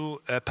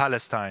new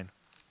Palestine.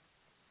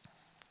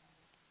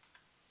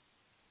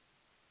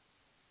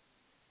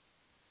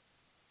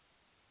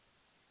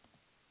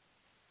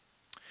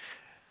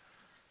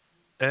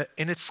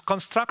 In its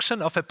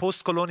construction of a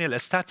post-colonial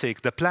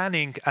aesthetic, the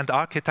planning and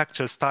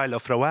architecture style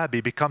of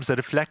Rawabi becomes a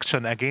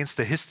reflection against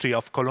the history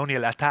of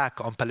colonial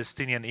attack on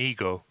Palestinian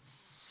ego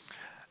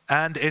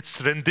and its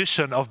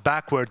rendition of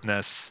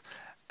backwardness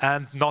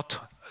and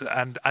not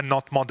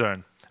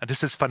modern. And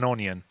this is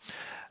Fanonian.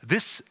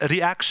 This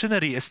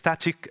reactionary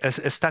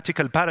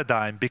aesthetical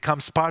paradigm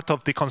becomes part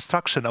of the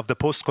construction of the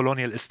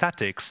post-colonial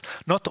aesthetics,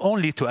 not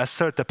only to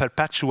assert the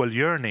perpetual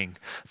yearning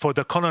for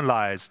the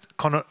colonized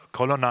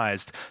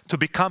to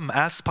become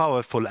as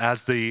powerful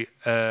as the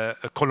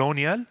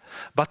colonial,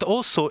 but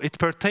also it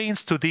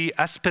pertains to the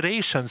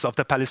aspirations of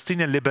the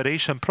Palestinian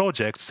liberation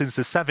project since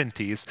the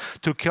 70s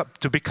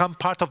to become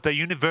part of the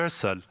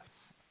universal.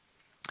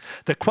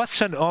 The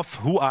question of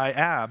who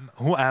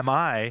am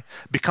I,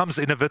 becomes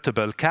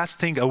inevitable,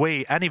 casting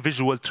away any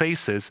visual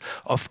traces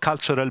of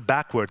cultural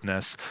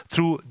backwardness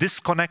through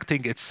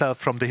disconnecting itself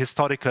from the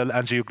historical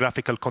and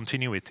geographical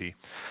continuity.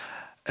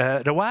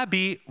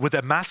 Rawabi, with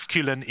a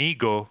masculine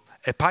ego,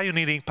 a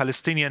pioneering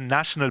Palestinian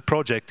national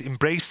project,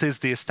 embraces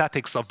the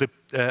aesthetics of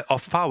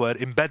power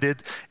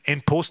embedded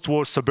in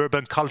post-war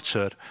suburban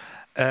culture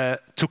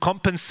to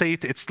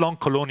compensate its long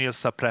colonial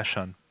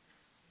suppression.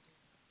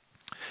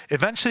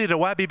 Eventually,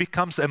 Rawabi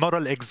becomes a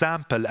moral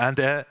example and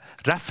a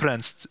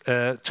reference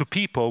to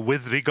people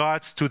with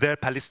regards to their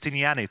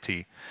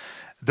Palestinianity,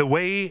 the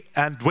way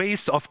and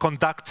ways of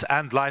conduct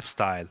and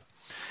lifestyle.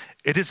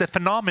 It is a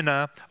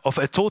phenomena of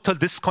a total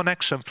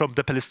disconnection from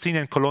the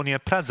Palestinian colonial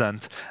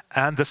present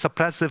and the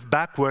suppressive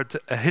backward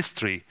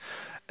history,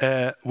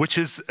 which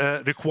is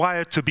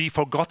required to be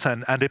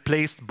forgotten and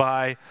replaced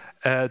by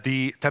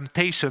the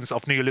temptations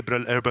of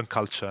neoliberal urban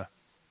culture.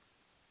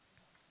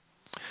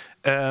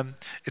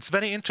 It's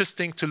very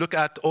interesting to look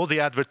at all the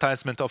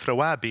advertisement of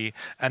Rawabi,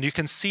 and you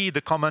can see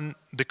the common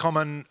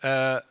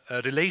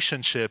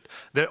relationship.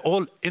 They're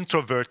all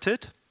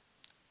introverted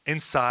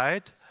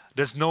inside.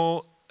 There's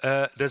no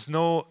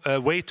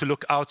way to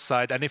look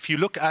outside. And if you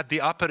look at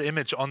the upper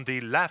image on the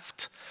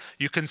left,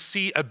 you can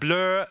see a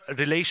blur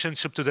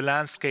relationship to the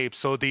landscape.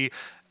 So the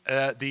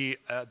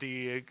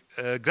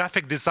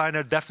graphic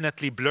designer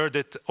definitely blurred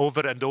it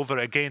over and over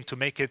again to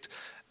make it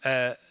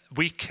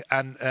weak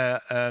and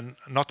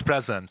not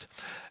present.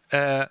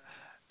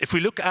 If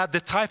we look at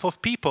the type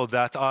of people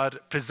that are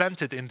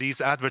presented in these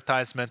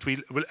advertisements,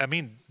 I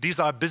mean, these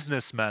are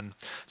businessmen.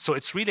 So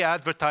it's really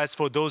advertised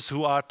for those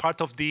who are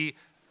part of the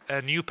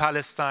new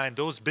Palestine,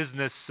 those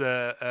business,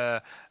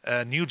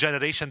 new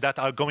generation that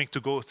are going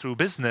to go through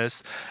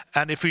business.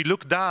 And if we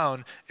look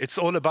down, it's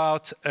all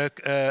about a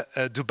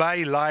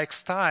Dubai-like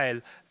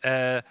style,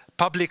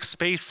 public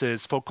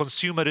spaces for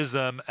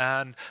consumerism,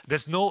 and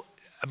there's no,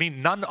 I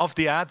mean, none of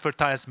the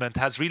advertisement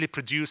has really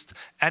produced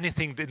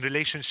anything in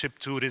relationship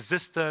to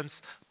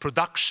resistance,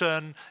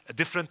 production, a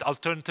different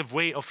alternative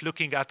way of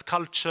looking at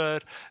culture,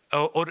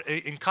 or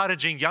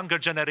encouraging younger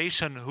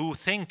generation who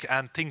think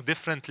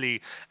differently,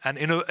 and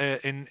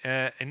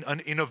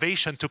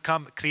innovation to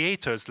come,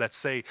 creators, let's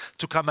say,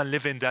 to come and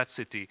live in that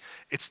city.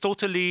 It's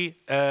totally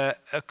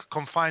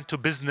confined to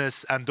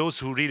business and those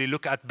who really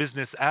look at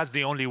business as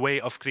the only way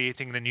of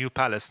creating the new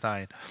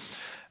Palestine.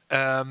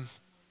 And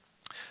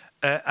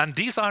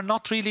these are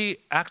not really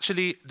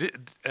actually,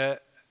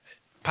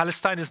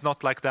 Palestine is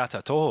not like that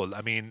at all.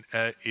 I mean,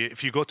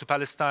 if you go to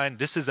Palestine,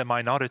 this is a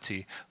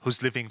minority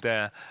who's living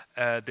there.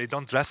 They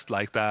don't dress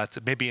like that.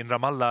 Maybe in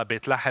Ramallah,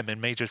 Beit Lahem, in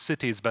major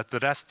cities, but the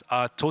rest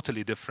are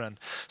totally different.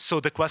 So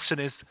the question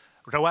is,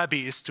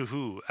 Rawabi is to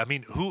who? I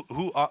mean, who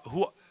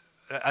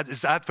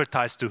is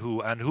advertised to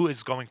who, and who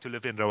is going to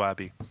live in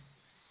Rawabi?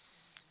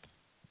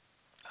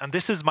 And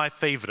this is my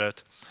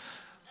favorite.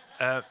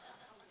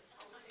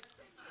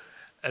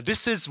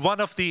 This is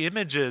one of the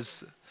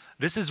images.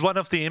 This is one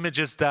of the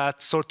images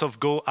that sort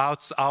of go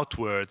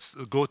outwards,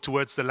 go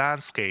towards the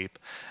landscape.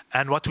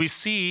 And what we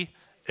see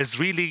is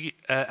really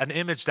an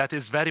image that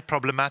is very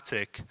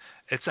problematic.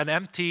 It's an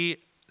empty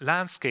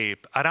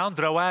landscape. Around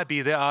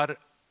Rawabi, there are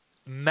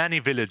many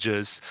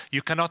villages.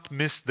 You cannot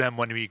miss them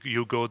when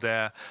you go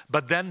there.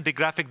 But then the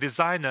graphic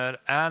designer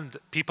and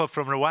people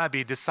from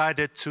Rawabi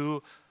decided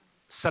to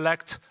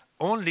select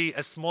only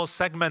a small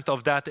segment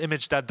of that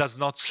image that does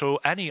not show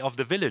any of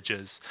the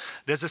villages.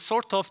 There's a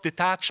sort of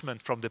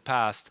detachment from the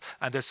past,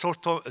 and a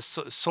sort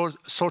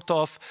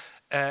of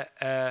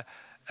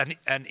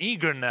an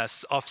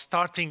eagerness of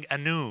starting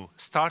anew,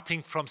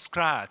 starting from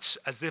scratch,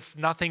 as if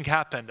nothing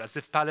happened, as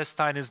if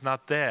Palestine is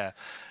not there.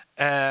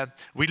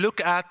 We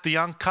look at the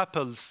young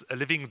couples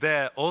living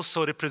there,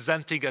 also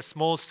representing a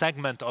small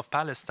segment of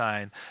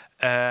Palestine,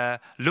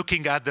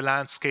 looking at the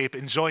landscape,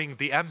 enjoying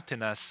the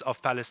emptiness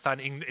of Palestine,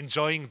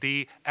 enjoying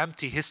the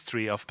empty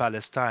history of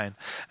Palestine.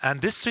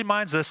 And this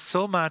reminds us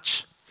so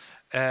much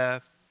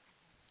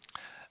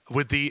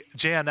with the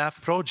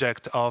JNF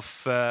project of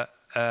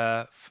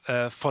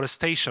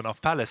forestation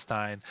of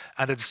Palestine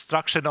and the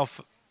destruction of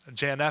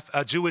JNF,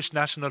 a Jewish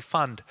National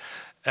Fund,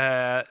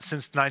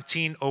 since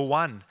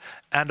 1901,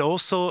 and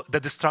also the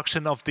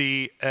destruction of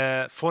the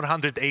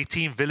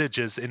 418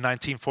 villages in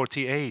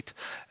 1948.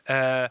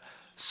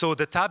 So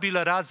the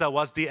tabula rasa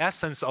was the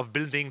essence of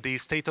building the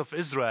State of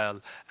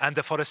Israel, and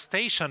the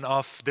forestation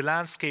of the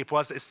landscape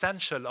was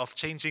essential of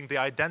changing the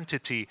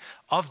identity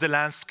of the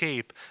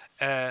landscape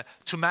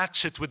to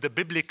match it with the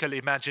biblical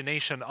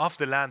imagination of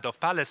the land of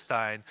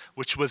Palestine,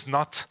 which was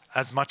not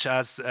as much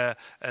as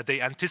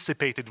they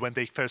anticipated when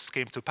they first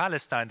came to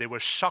Palestine. They were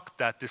shocked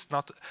that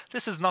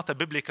this is not a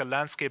biblical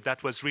landscape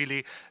that was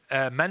really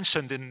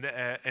mentioned in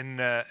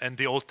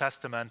the Old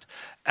Testament.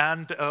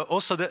 And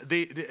also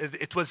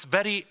it was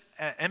very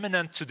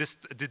eminent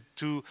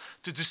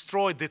to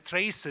destroy the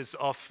traces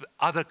of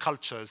other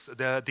cultures,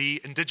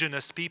 the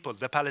indigenous people,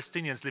 the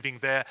Palestinians living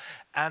there,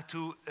 and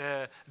to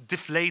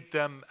deflate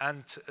them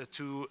and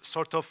to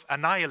sort of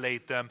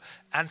annihilate them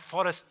and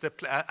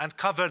and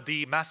cover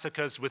the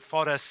massacres with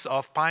forests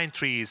of pine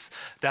trees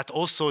that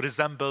also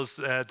resembles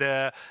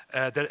their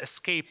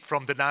escape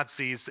from the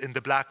Nazis in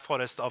the Black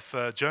Forest of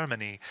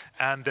Germany.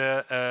 And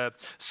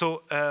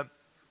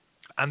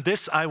and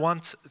this I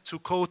want to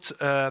quote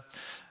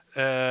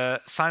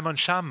Simon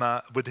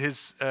Shamma with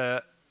his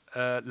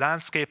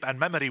Landscape and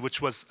Memory,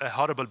 which was a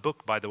horrible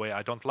book, by the way.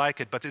 I don't like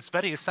it, but it's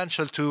very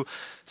essential to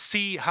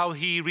see how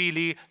he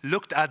really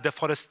looked at the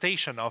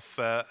forestation of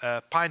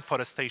pine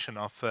forestation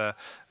of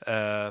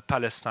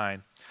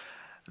Palestine.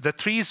 The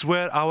trees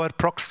were our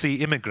proxy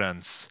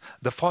immigrants,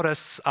 the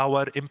forests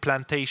our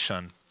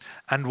implantation.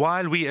 And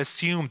while we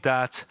assumed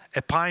that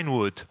a pine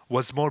wood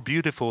was more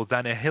beautiful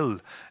than a hill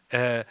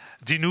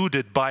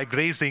denuded by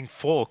grazing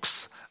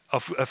flocks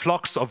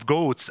of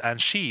goats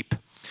and sheep,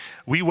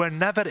 we were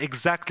never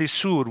exactly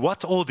sure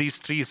what all these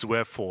trees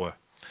were for.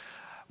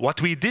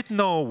 What we did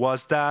know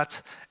was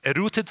that a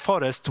rooted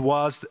forest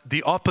was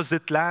the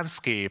opposite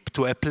landscape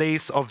to a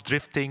place of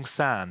drifting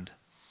sand,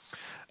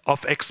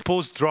 of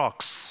exposed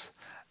rocks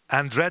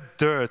and red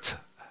dirt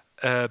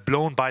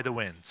blown by the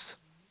winds.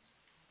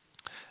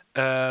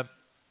 The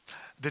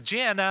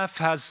GNF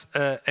has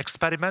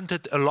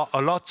experimented a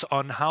lot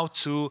on how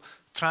to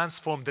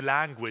transform the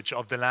language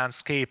of the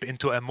landscape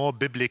into a more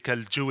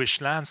biblical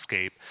Jewish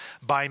landscape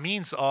by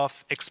means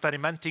of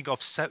experimenting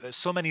of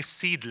so many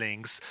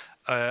seedlings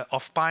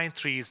of pine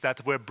trees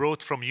that were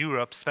brought from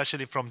Europe,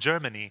 especially from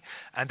Germany.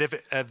 And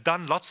they've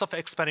done lots of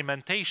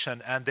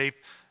experimentation, and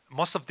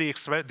most of the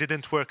experiments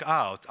didn't work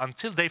out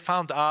until they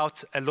found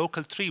out a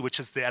local tree, which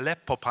is the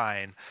Aleppo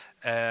pine.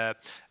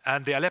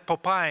 And the Aleppo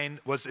pine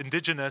was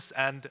indigenous,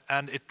 and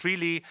it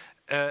really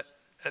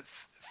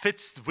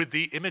fits with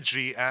the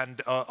imagery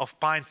of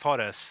pine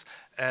forests.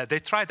 They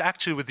tried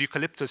actually with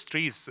eucalyptus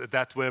trees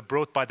that were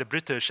brought by the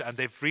British, and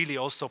they've really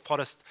also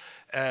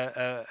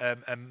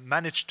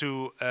managed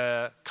to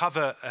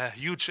cover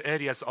huge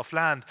areas of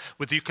land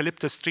with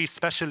eucalyptus trees,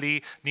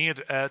 especially near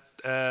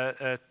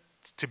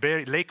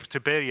Lake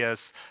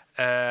Tiberias,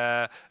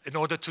 in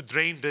order to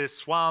drain the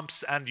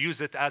swamps and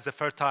use it as a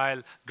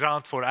fertile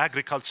ground for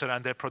agriculture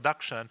and their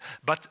production.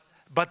 But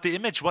the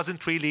image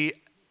wasn't really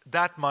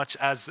that much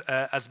as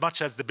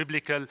the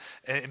biblical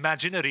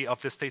imaginary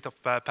of the state of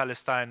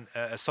Palestine,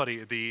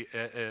 Israel,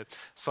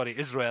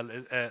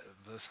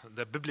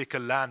 the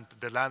biblical land,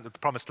 the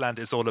promised land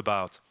is all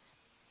about.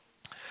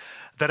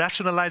 The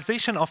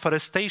rationalization of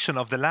forestation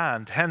of the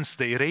land, hence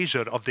the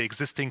erasure of the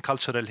existing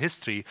cultural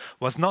history,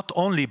 was not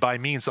only by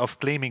means of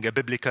claiming a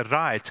biblical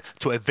right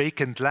to a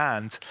vacant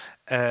land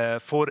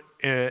for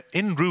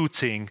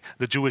enrooting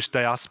the Jewish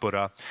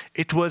diaspora.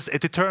 It was a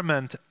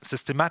determined,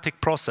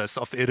 systematic process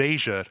of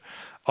erasure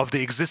of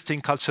the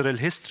existing cultural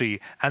history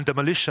and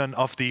demolition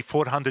of the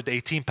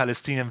 418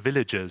 Palestinian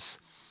villages.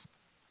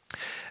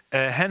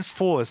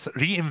 Henceforth,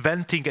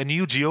 reinventing a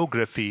new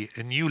geography,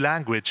 a new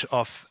language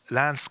of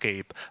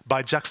landscape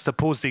by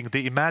juxtaposing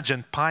the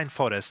imagined pine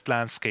forest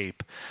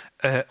landscape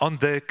on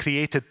the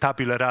created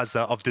tabula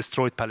rasa of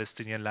destroyed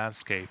Palestinian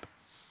landscape.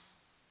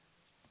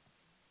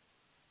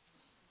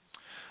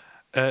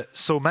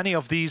 So many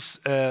of these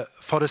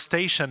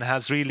forestation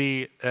has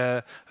really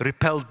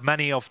repelled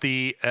many of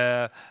the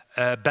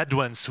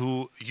Bedouins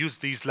who use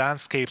these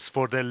landscapes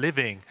for their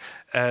living.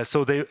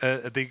 So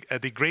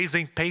the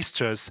grazing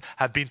pastures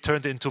have been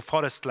turned into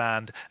forest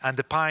land, and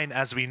the pine,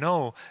 as we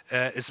know,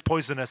 is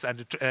poisonous,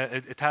 and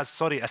it has,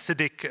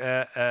 acidic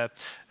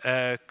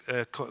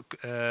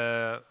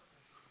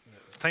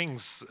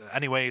things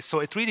anyway. So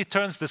it really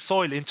turns the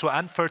soil into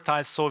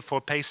unfertile soil for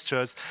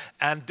pastures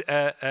and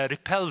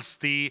repels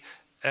the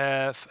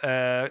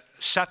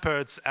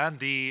shepherds and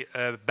the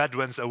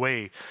Bedouins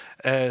away.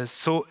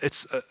 So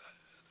it's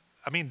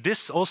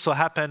this also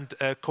happened,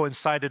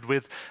 coincided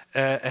with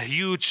a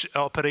huge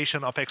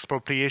operation of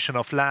expropriation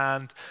of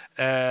land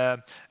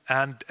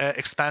and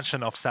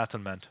expansion of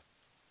settlement.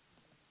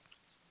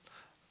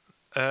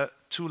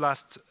 Two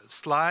last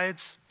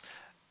slides.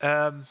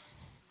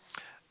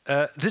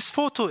 This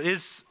photo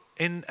is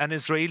in an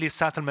Israeli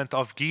settlement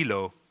of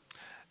Gilo,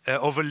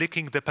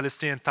 overlooking the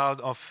Palestinian town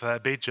of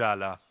Beit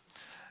Jala,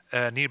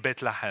 near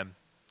Bethlehem.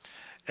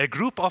 A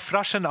group of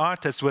Russian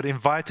artists were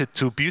invited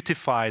to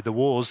beautify the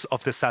walls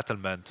of the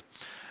settlement,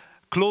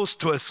 close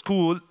to a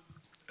school,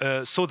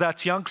 so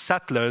that young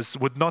settlers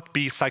would not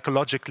be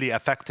psychologically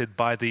affected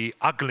by the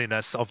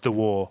ugliness of the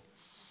war.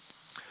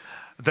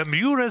 The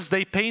murals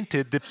they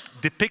painted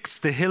depicts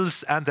the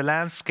hills and the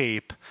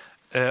landscape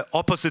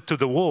opposite to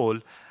the wall,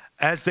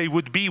 as they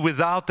would be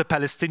without the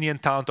Palestinian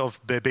town of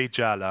Beit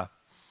Jala.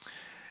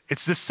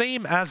 It's the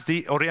same as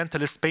the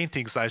Orientalist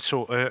paintings I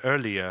showed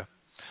earlier.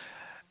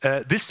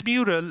 This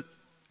mural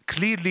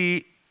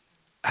clearly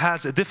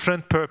has a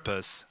different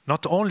purpose,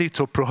 not only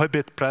to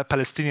prohibit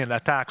Palestinian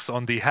attacks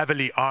on the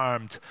heavily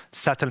armed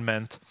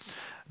settlement,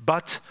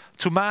 but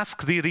to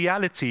mask the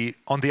reality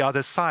on the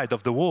other side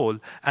of the wall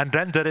and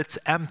render it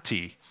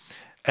empty,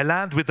 a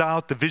land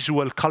without the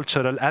visual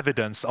cultural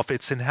evidence of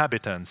its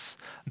inhabitants,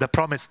 the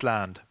promised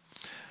land.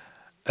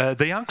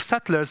 The young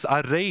settlers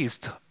are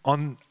raised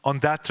on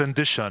that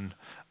rendition,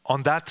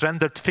 on that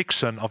rendered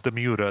fiction of the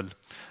mural,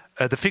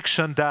 the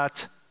fiction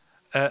that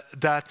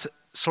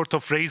sort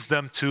of raised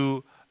them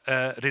to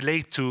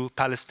relate to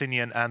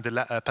Palestinian and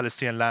the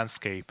Palestinian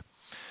landscape.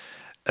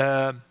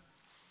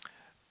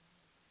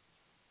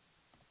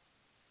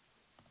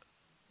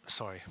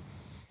 Sorry.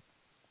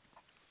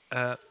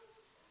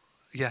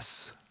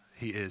 Yes,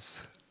 he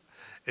is.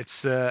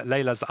 It's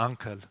Layla's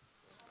uncle.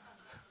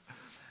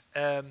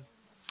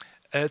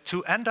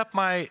 To end up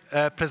my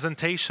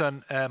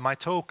presentation, my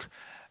talk,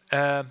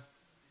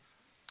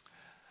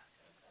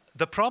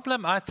 the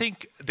problem, I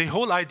think, the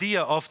whole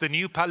idea of the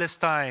new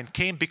Palestine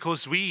came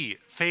because we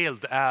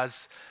failed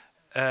as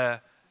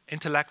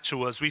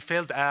intellectuals, we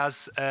failed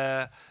as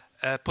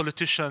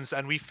politicians,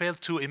 and we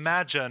failed to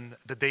imagine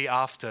the day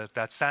after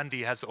that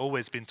Sandy has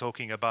always been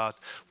talking about.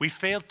 We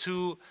failed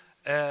to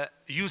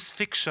use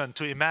fiction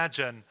to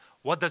imagine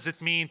what does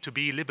it mean to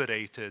be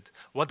liberated?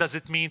 What does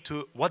it mean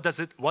to, what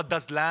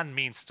does land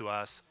means to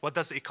us? What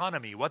does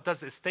economy, what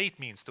does estate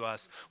means to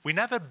us? We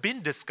never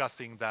been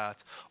discussing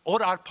that.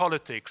 Or our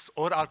politics,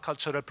 or our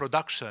cultural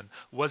production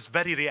was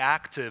very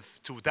reactive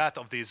to that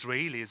of the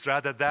Israelis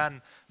rather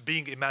than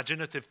being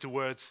imaginative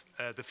towards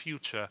the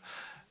future.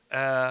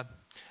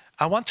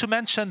 I want to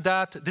mention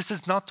that this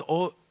is not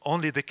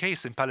only the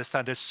case in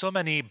Palestine. There's so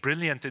many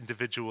brilliant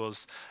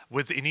individuals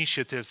with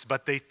initiatives,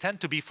 but they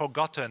tend to be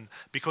forgotten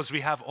because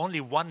we have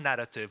only one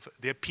narrative,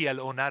 the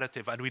PLO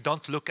narrative, and we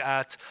don't look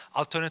at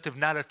alternative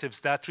narratives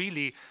that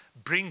really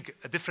bring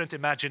a different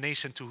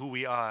imagination to who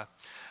we are.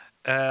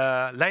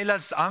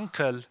 Layla's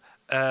uncle,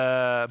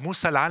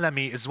 Musa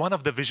al-Alami, is one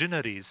of the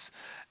visionaries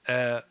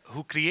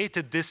who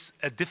created this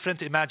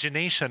different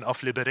imagination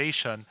of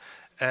liberation.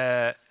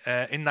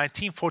 In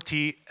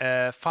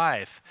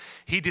 1945,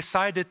 he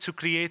decided to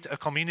create a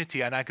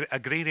community, an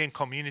agrarian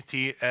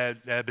community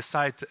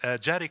beside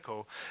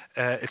Jericho.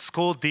 It's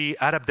called the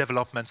Arab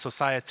Development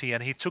Society,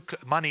 and he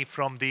took money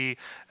from the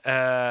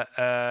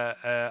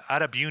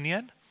Arab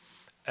Union,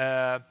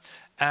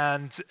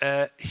 and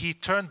he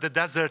turned the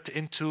desert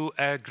into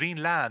a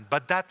green land.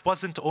 But that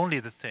wasn't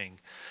only the thing.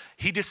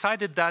 He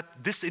decided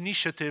that this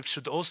initiative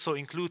should also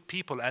include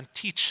people and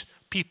teach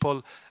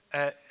people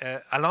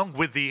along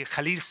with the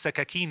Khalil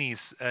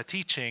Sakakini's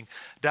teaching,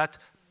 that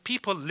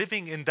people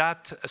living in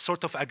that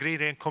sort of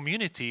agrarian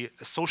community,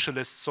 a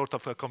socialist sort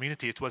of a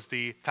community, it was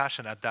the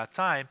fashion at that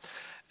time,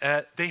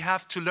 they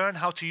have to learn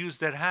how to use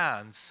their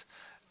hands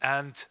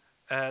and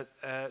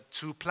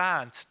to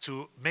plant,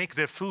 to make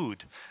their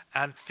food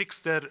and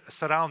fix their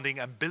surrounding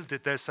and build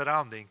their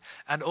surrounding,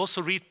 and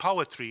also read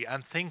poetry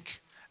and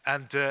think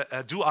and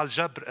do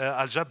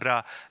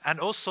algebra and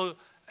also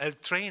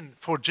train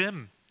for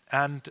gym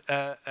and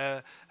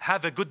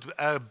have a good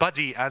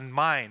body and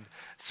mind.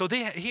 So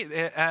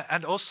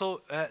and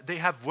also they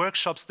have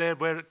workshops there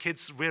where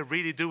kids were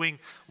really doing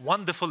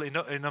wonderful,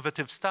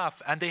 innovative stuff.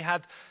 And they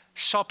had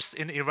shops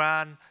in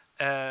Iran,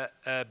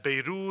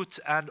 Beirut,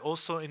 and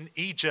also in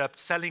Egypt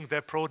selling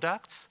their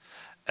products.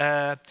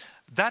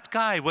 That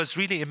guy was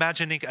really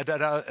imagining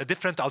a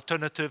different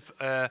alternative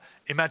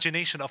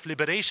imagination of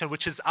liberation,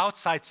 which is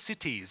outside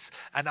cities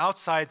and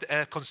outside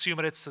a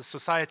consumerist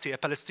society. A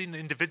Palestinian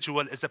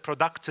individual is a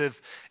productive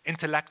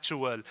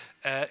intellectual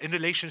in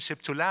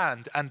relationship to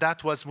land, and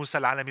that was Musa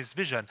al-Alami's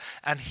vision.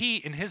 And he,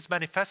 in his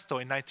manifesto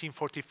in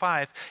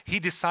 1945, he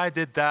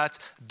decided that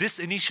this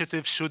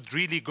initiative should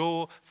really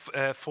go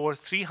for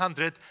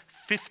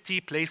 350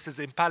 places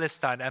in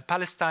Palestine, and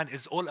Palestine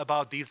is all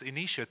about these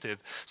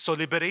initiatives. So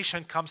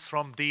liberation comes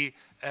from the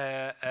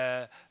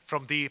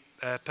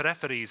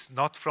peripheries,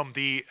 not from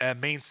the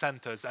main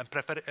centers, and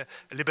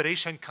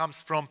liberation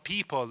comes from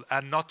people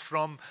and not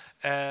from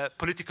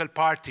political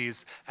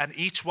parties, and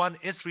each one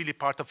is really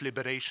part of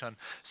liberation.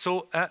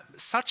 So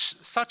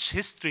such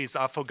histories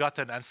are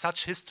forgotten, and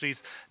such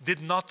histories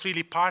did not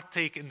really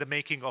partake in the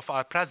making of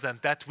our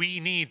present that we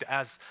need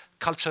as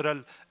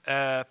cultural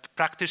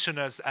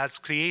practitioners, as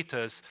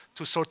creators,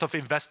 to sort of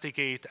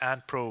investigate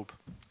and probe.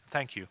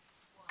 Thank you.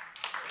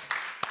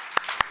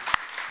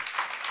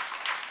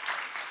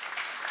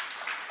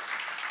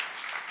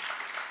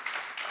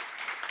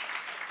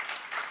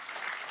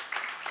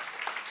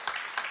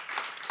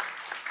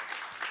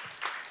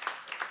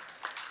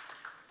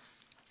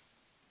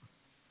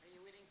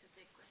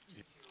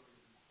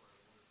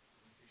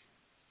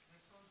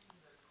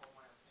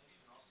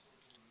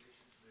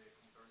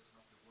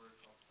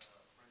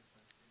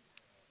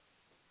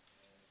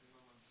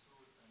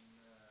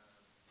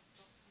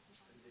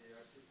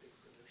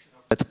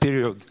 That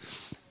period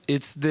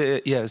It's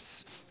the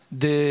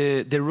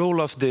role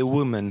of the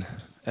woman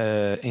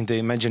in the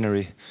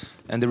imaginary,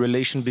 and the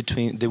relation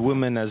between the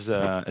woman as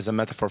a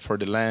metaphor for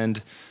the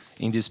land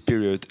in this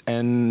period,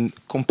 and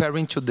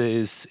comparing to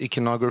this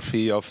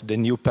iconography of the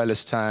new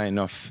Palestine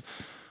of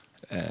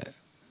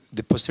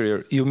the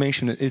posterior. You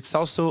mentioned it's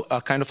also a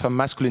kind of a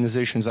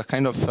masculinization. It's a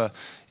kind of,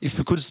 if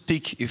we could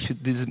speak, if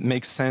this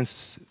makes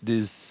sense,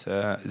 this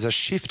is a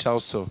shift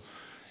also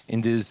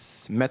in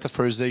this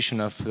metaphorization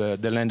of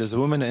the land as a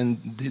woman, and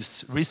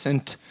this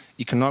recent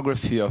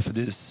iconography of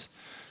this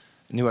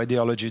new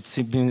ideology.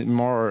 It's been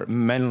more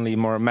manly,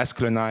 more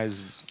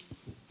masculinized.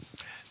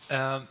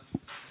 I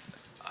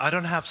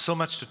don't have so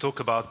much to talk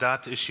about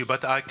that issue,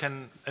 but I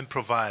can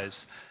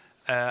improvise.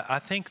 I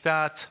think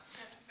that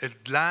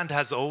land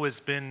has always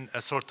been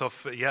a sort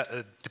of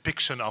a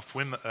depiction of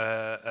women,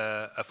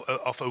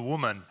 of a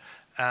woman,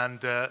 and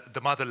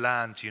the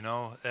motherland, you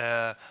know,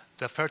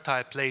 the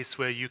fertile place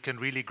where you can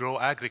really grow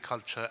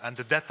agriculture. And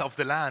the death of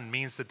the land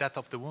means the death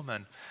of the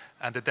woman,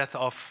 and the death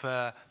of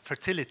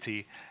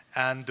fertility.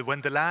 And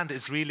when the land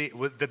is really,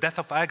 the death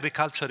of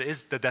agriculture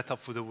is the death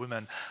of the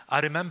women. I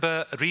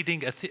remember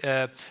reading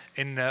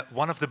in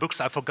one of the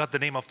books, I forgot the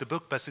name of the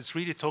book, but it's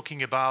really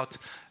talking about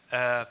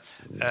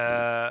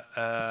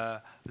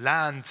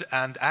land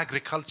and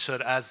agriculture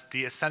as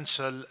the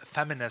essential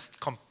feminist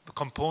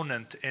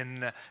component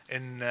in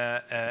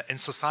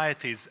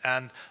societies.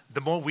 And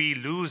the more we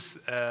lose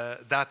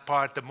that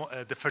part, the more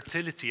the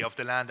fertility of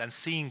the land and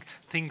seeing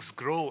things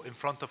grow in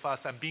front of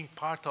us and being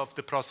part of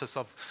the process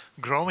of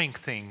growing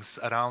things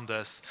around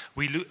us,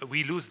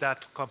 we lose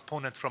that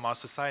component from our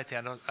society,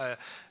 and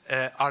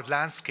our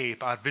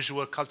landscape, our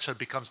visual culture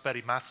becomes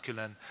very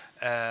masculine.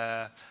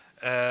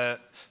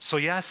 So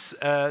yes,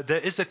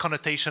 there is a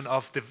connotation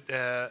of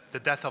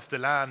the death of the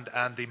land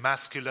and the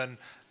masculine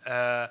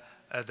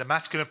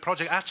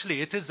project.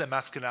 Actually, it is a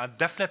masculine. And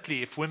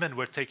definitely, if women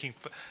were taking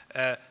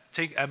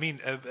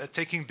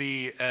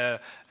the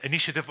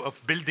initiative of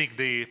building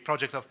the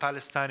project of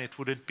Palestine, it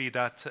wouldn't be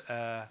that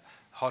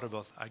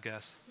horrible, I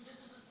guess.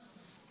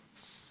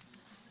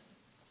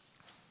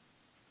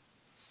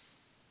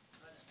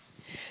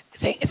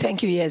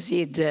 Thank you,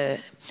 Yazid.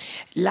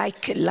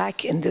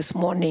 Like in this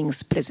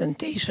morning's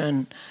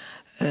presentation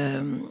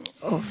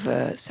of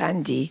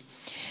Sandy,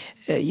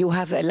 you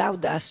have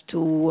allowed us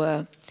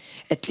to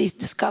at least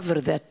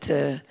discover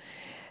that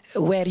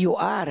where you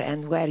are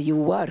and where you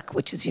work,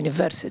 which is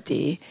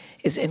university,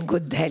 is in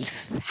good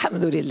health.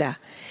 Alhamdulillah.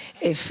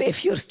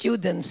 If your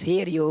students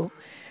hear you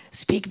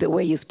speak the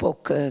way you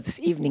spoke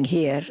this evening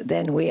here,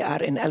 then we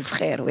are in Alf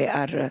Khair. We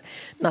are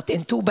not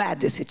in too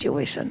bad a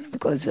situation,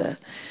 because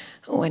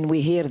when we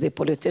hear the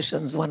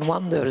politicians, one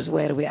wonders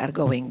where we are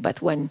going.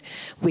 But when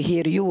we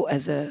hear you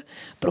as a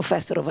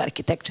professor of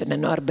architecture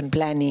and urban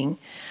planning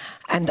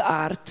and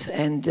art,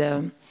 and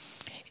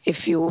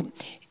if you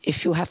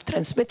have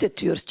transmitted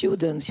to your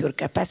students your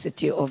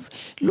capacity of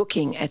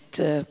looking at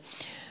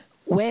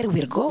where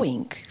we're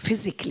going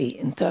physically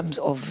in terms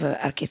of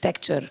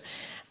architecture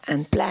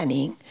and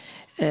planning,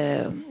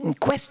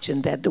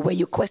 question that the way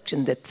you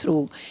questioned it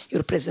through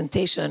your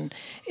presentation,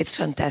 it's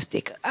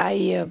fantastic.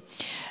 I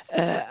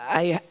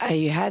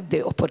had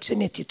the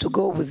opportunity to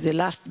go with the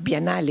last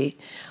Biennale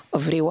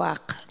of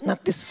Riwaq,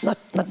 not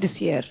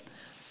this year,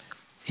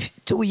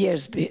 2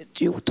 years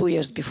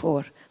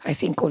before. I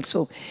think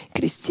also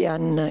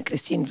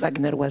Christine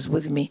Wagner was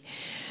with me.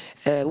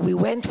 We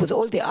went with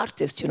all the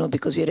artists, you know,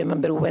 because we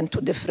remember we went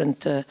to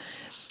different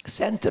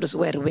centers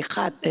where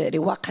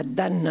Riwaq had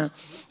done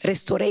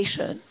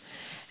restoration.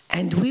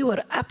 And we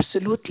were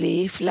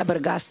absolutely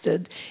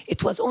flabbergasted.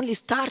 It was only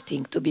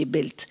starting to be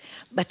built,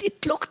 but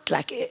it looked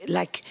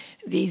like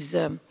these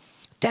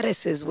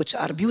terraces, which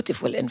are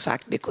beautiful, in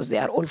fact, because they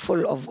are all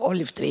full of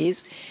olive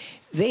trees.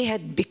 They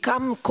had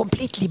become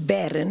completely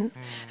barren,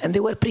 and they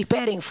were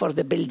preparing for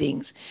the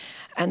buildings.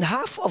 And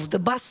half of the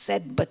bus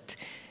said, "But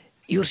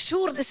you're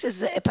sure this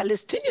is a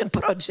Palestinian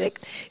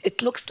project?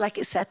 It looks like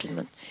a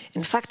settlement."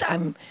 In fact,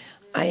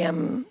 I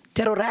am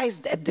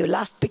terrorized at the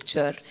last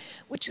picture,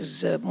 which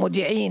is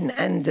Modi'in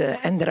and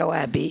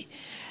Rawabi,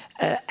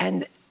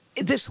 and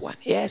this one,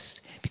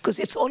 yes, because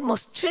it's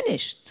almost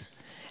finished,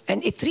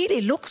 and it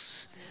really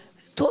looks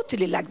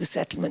totally like the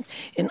settlement.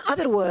 In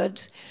other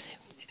words,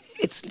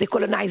 it's the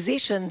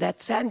colonization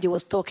that Sandy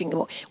was talking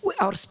about.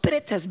 Our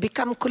spirit has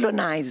become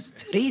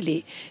colonized,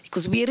 really,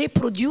 because we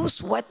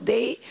reproduce what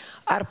they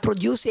are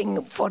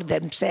producing for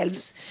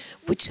themselves,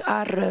 which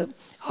are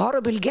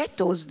horrible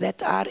ghettos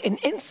that are an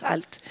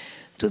insult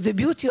to the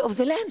beauty of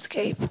the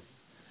landscape.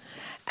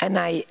 And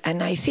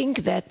I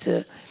think that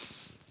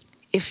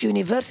if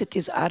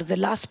universities are the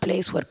last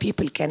place where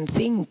people can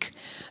think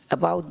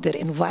about their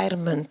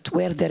environment,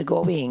 where they're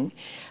going,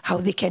 how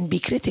they can be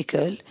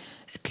critical,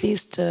 at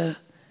least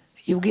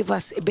you give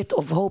us a bit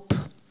of hope.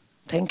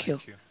 Thank you.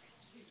 Thank you.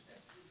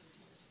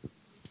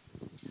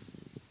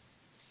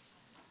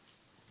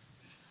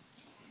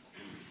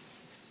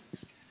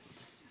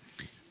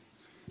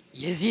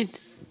 Yazid,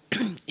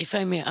 if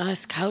I may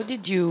ask, how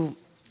did you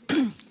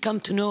come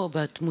to know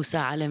about Musa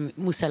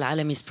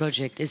Al-Alami's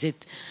project? Is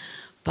it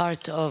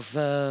part of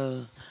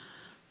a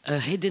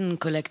hidden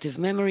collective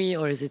memory,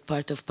 or is it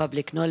part of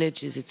public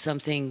knowledge? Is it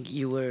something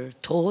you were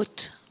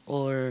taught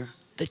or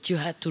that you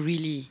had to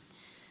really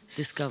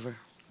discover?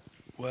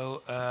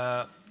 Well,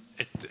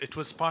 it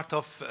was part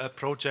of a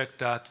project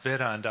that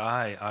Vera and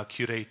I are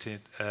curated,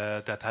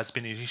 that has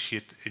been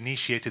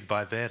initiated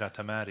by Vera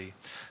Tamari.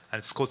 And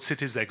it's called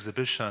Cities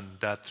Exhibition,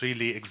 that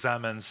really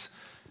examines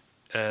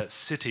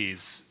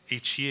cities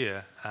each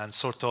year and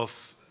sort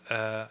of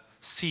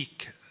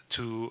seek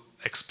to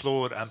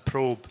explore and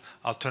probe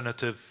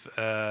alternative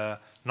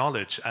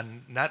knowledge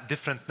and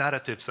different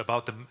narratives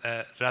about them,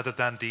 rather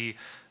than the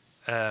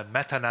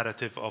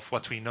meta-narrative of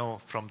what we know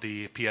from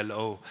the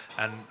PLO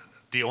and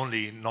the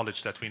only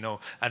knowledge that we know.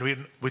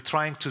 And we're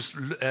trying to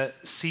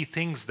see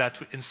things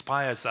that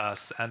inspires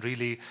us and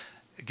really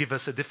give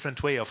us a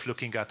different way of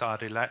looking at our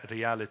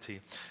reality.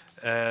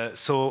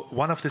 So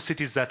one of the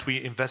cities that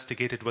we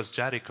investigated was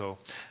Jericho.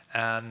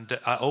 And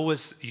I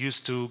always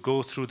used to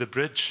go through the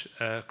bridge,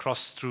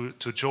 cross through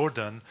to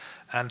Jordan,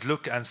 and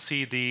look and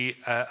see the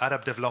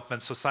Arab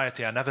Development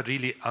Society. I never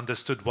really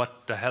understood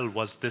what the hell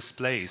was this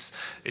place.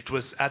 It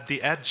was at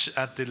the edge,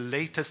 at the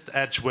latest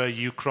edge where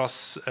you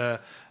cross the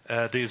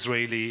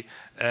Israeli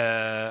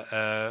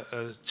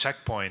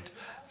checkpoint.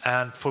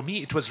 And for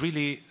me, it was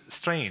really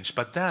strange.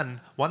 But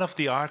then one of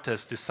the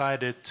artists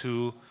decided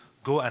to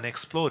go and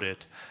explore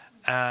it.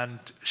 And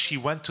she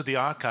went to the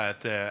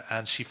archive there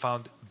and she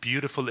found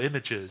beautiful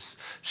images,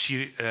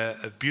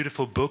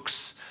 beautiful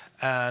books,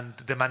 and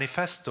the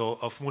manifesto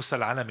of Musa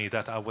al-Alami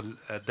that I will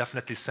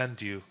definitely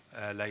send you,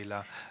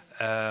 Layla.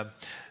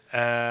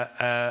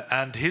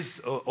 And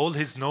all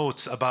his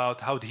notes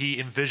about how he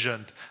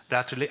envisioned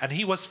that. And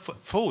he was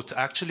fought.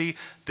 Actually,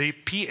 the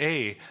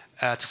PA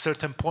at a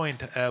certain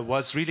point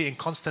was really in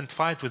constant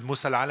fight with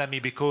Musa al-Alami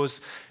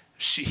because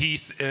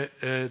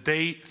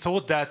they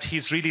thought that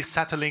he's really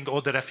settling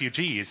all the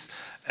refugees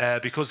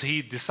because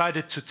he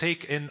decided to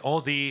take in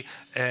all the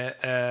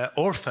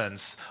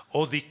orphans,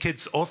 all the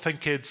kids, orphan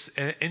kids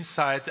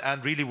inside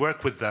and really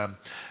work with them.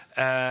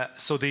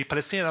 So the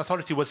Palestinian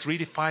Authority was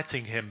really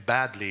fighting him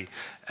badly,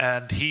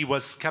 and he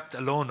was kept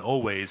alone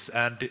always,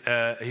 and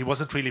he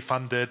wasn't really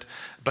funded,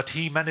 but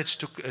he managed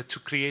to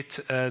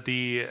create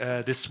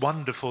this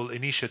wonderful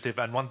initiative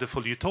and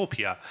wonderful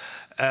utopia.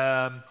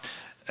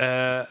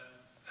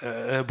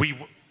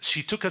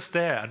 She took us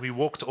there, and we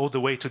walked all the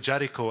way to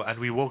Jericho, and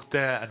we walked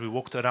there, and we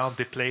walked around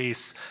the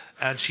place,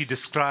 and she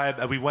described,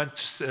 and we went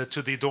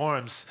to the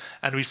dorms,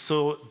 and we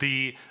saw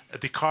the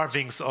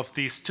carvings of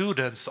the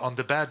students on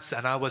the beds,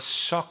 and I was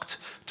shocked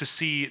to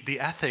see the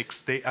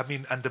ethics,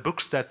 and the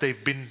books that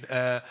they've been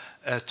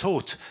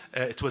taught.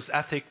 It was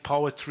ethic,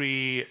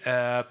 poetry,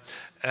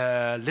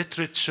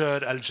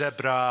 literature,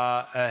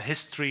 algebra,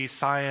 history,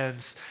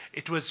 science.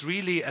 It was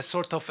really a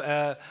sort of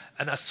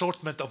an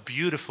assortment of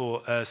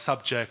beautiful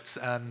subjects,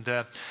 and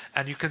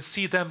you can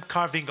see them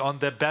carving on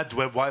the bed,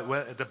 where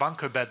the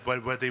bunker bed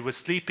where they were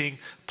sleeping,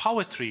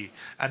 poetry.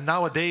 And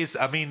nowadays,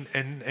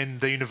 in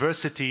the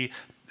university,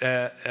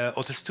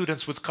 or the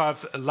students would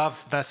carve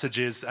love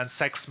messages and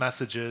sex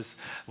messages,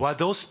 while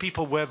those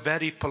people were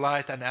very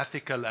polite and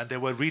ethical, and they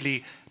were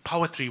really,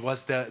 poetry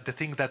was the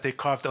thing that they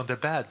carved on their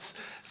beds.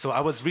 So I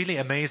was really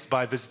amazed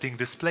by visiting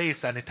this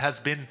place, and it has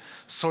been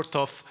sort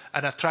of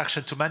an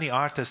attraction to many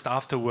artists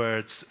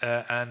afterwards.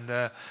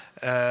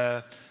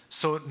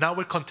 So now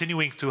we're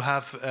continuing to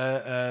have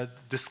a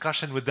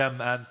discussion with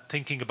them and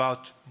thinking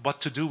about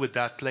what to do with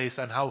that place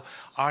and how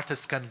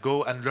artists can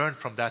go and learn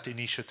from that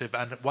initiative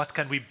and what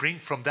can we bring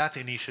from that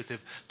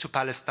initiative to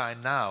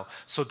Palestine now.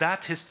 So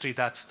that history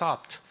that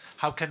stopped,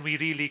 how can we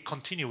really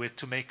continue it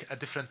to make a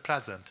different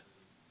present?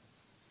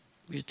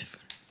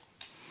 Beautiful.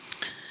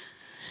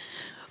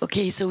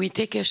 Okay, so we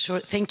take a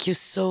short... Thank you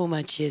so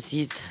much,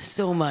 Yazid,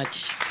 so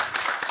much.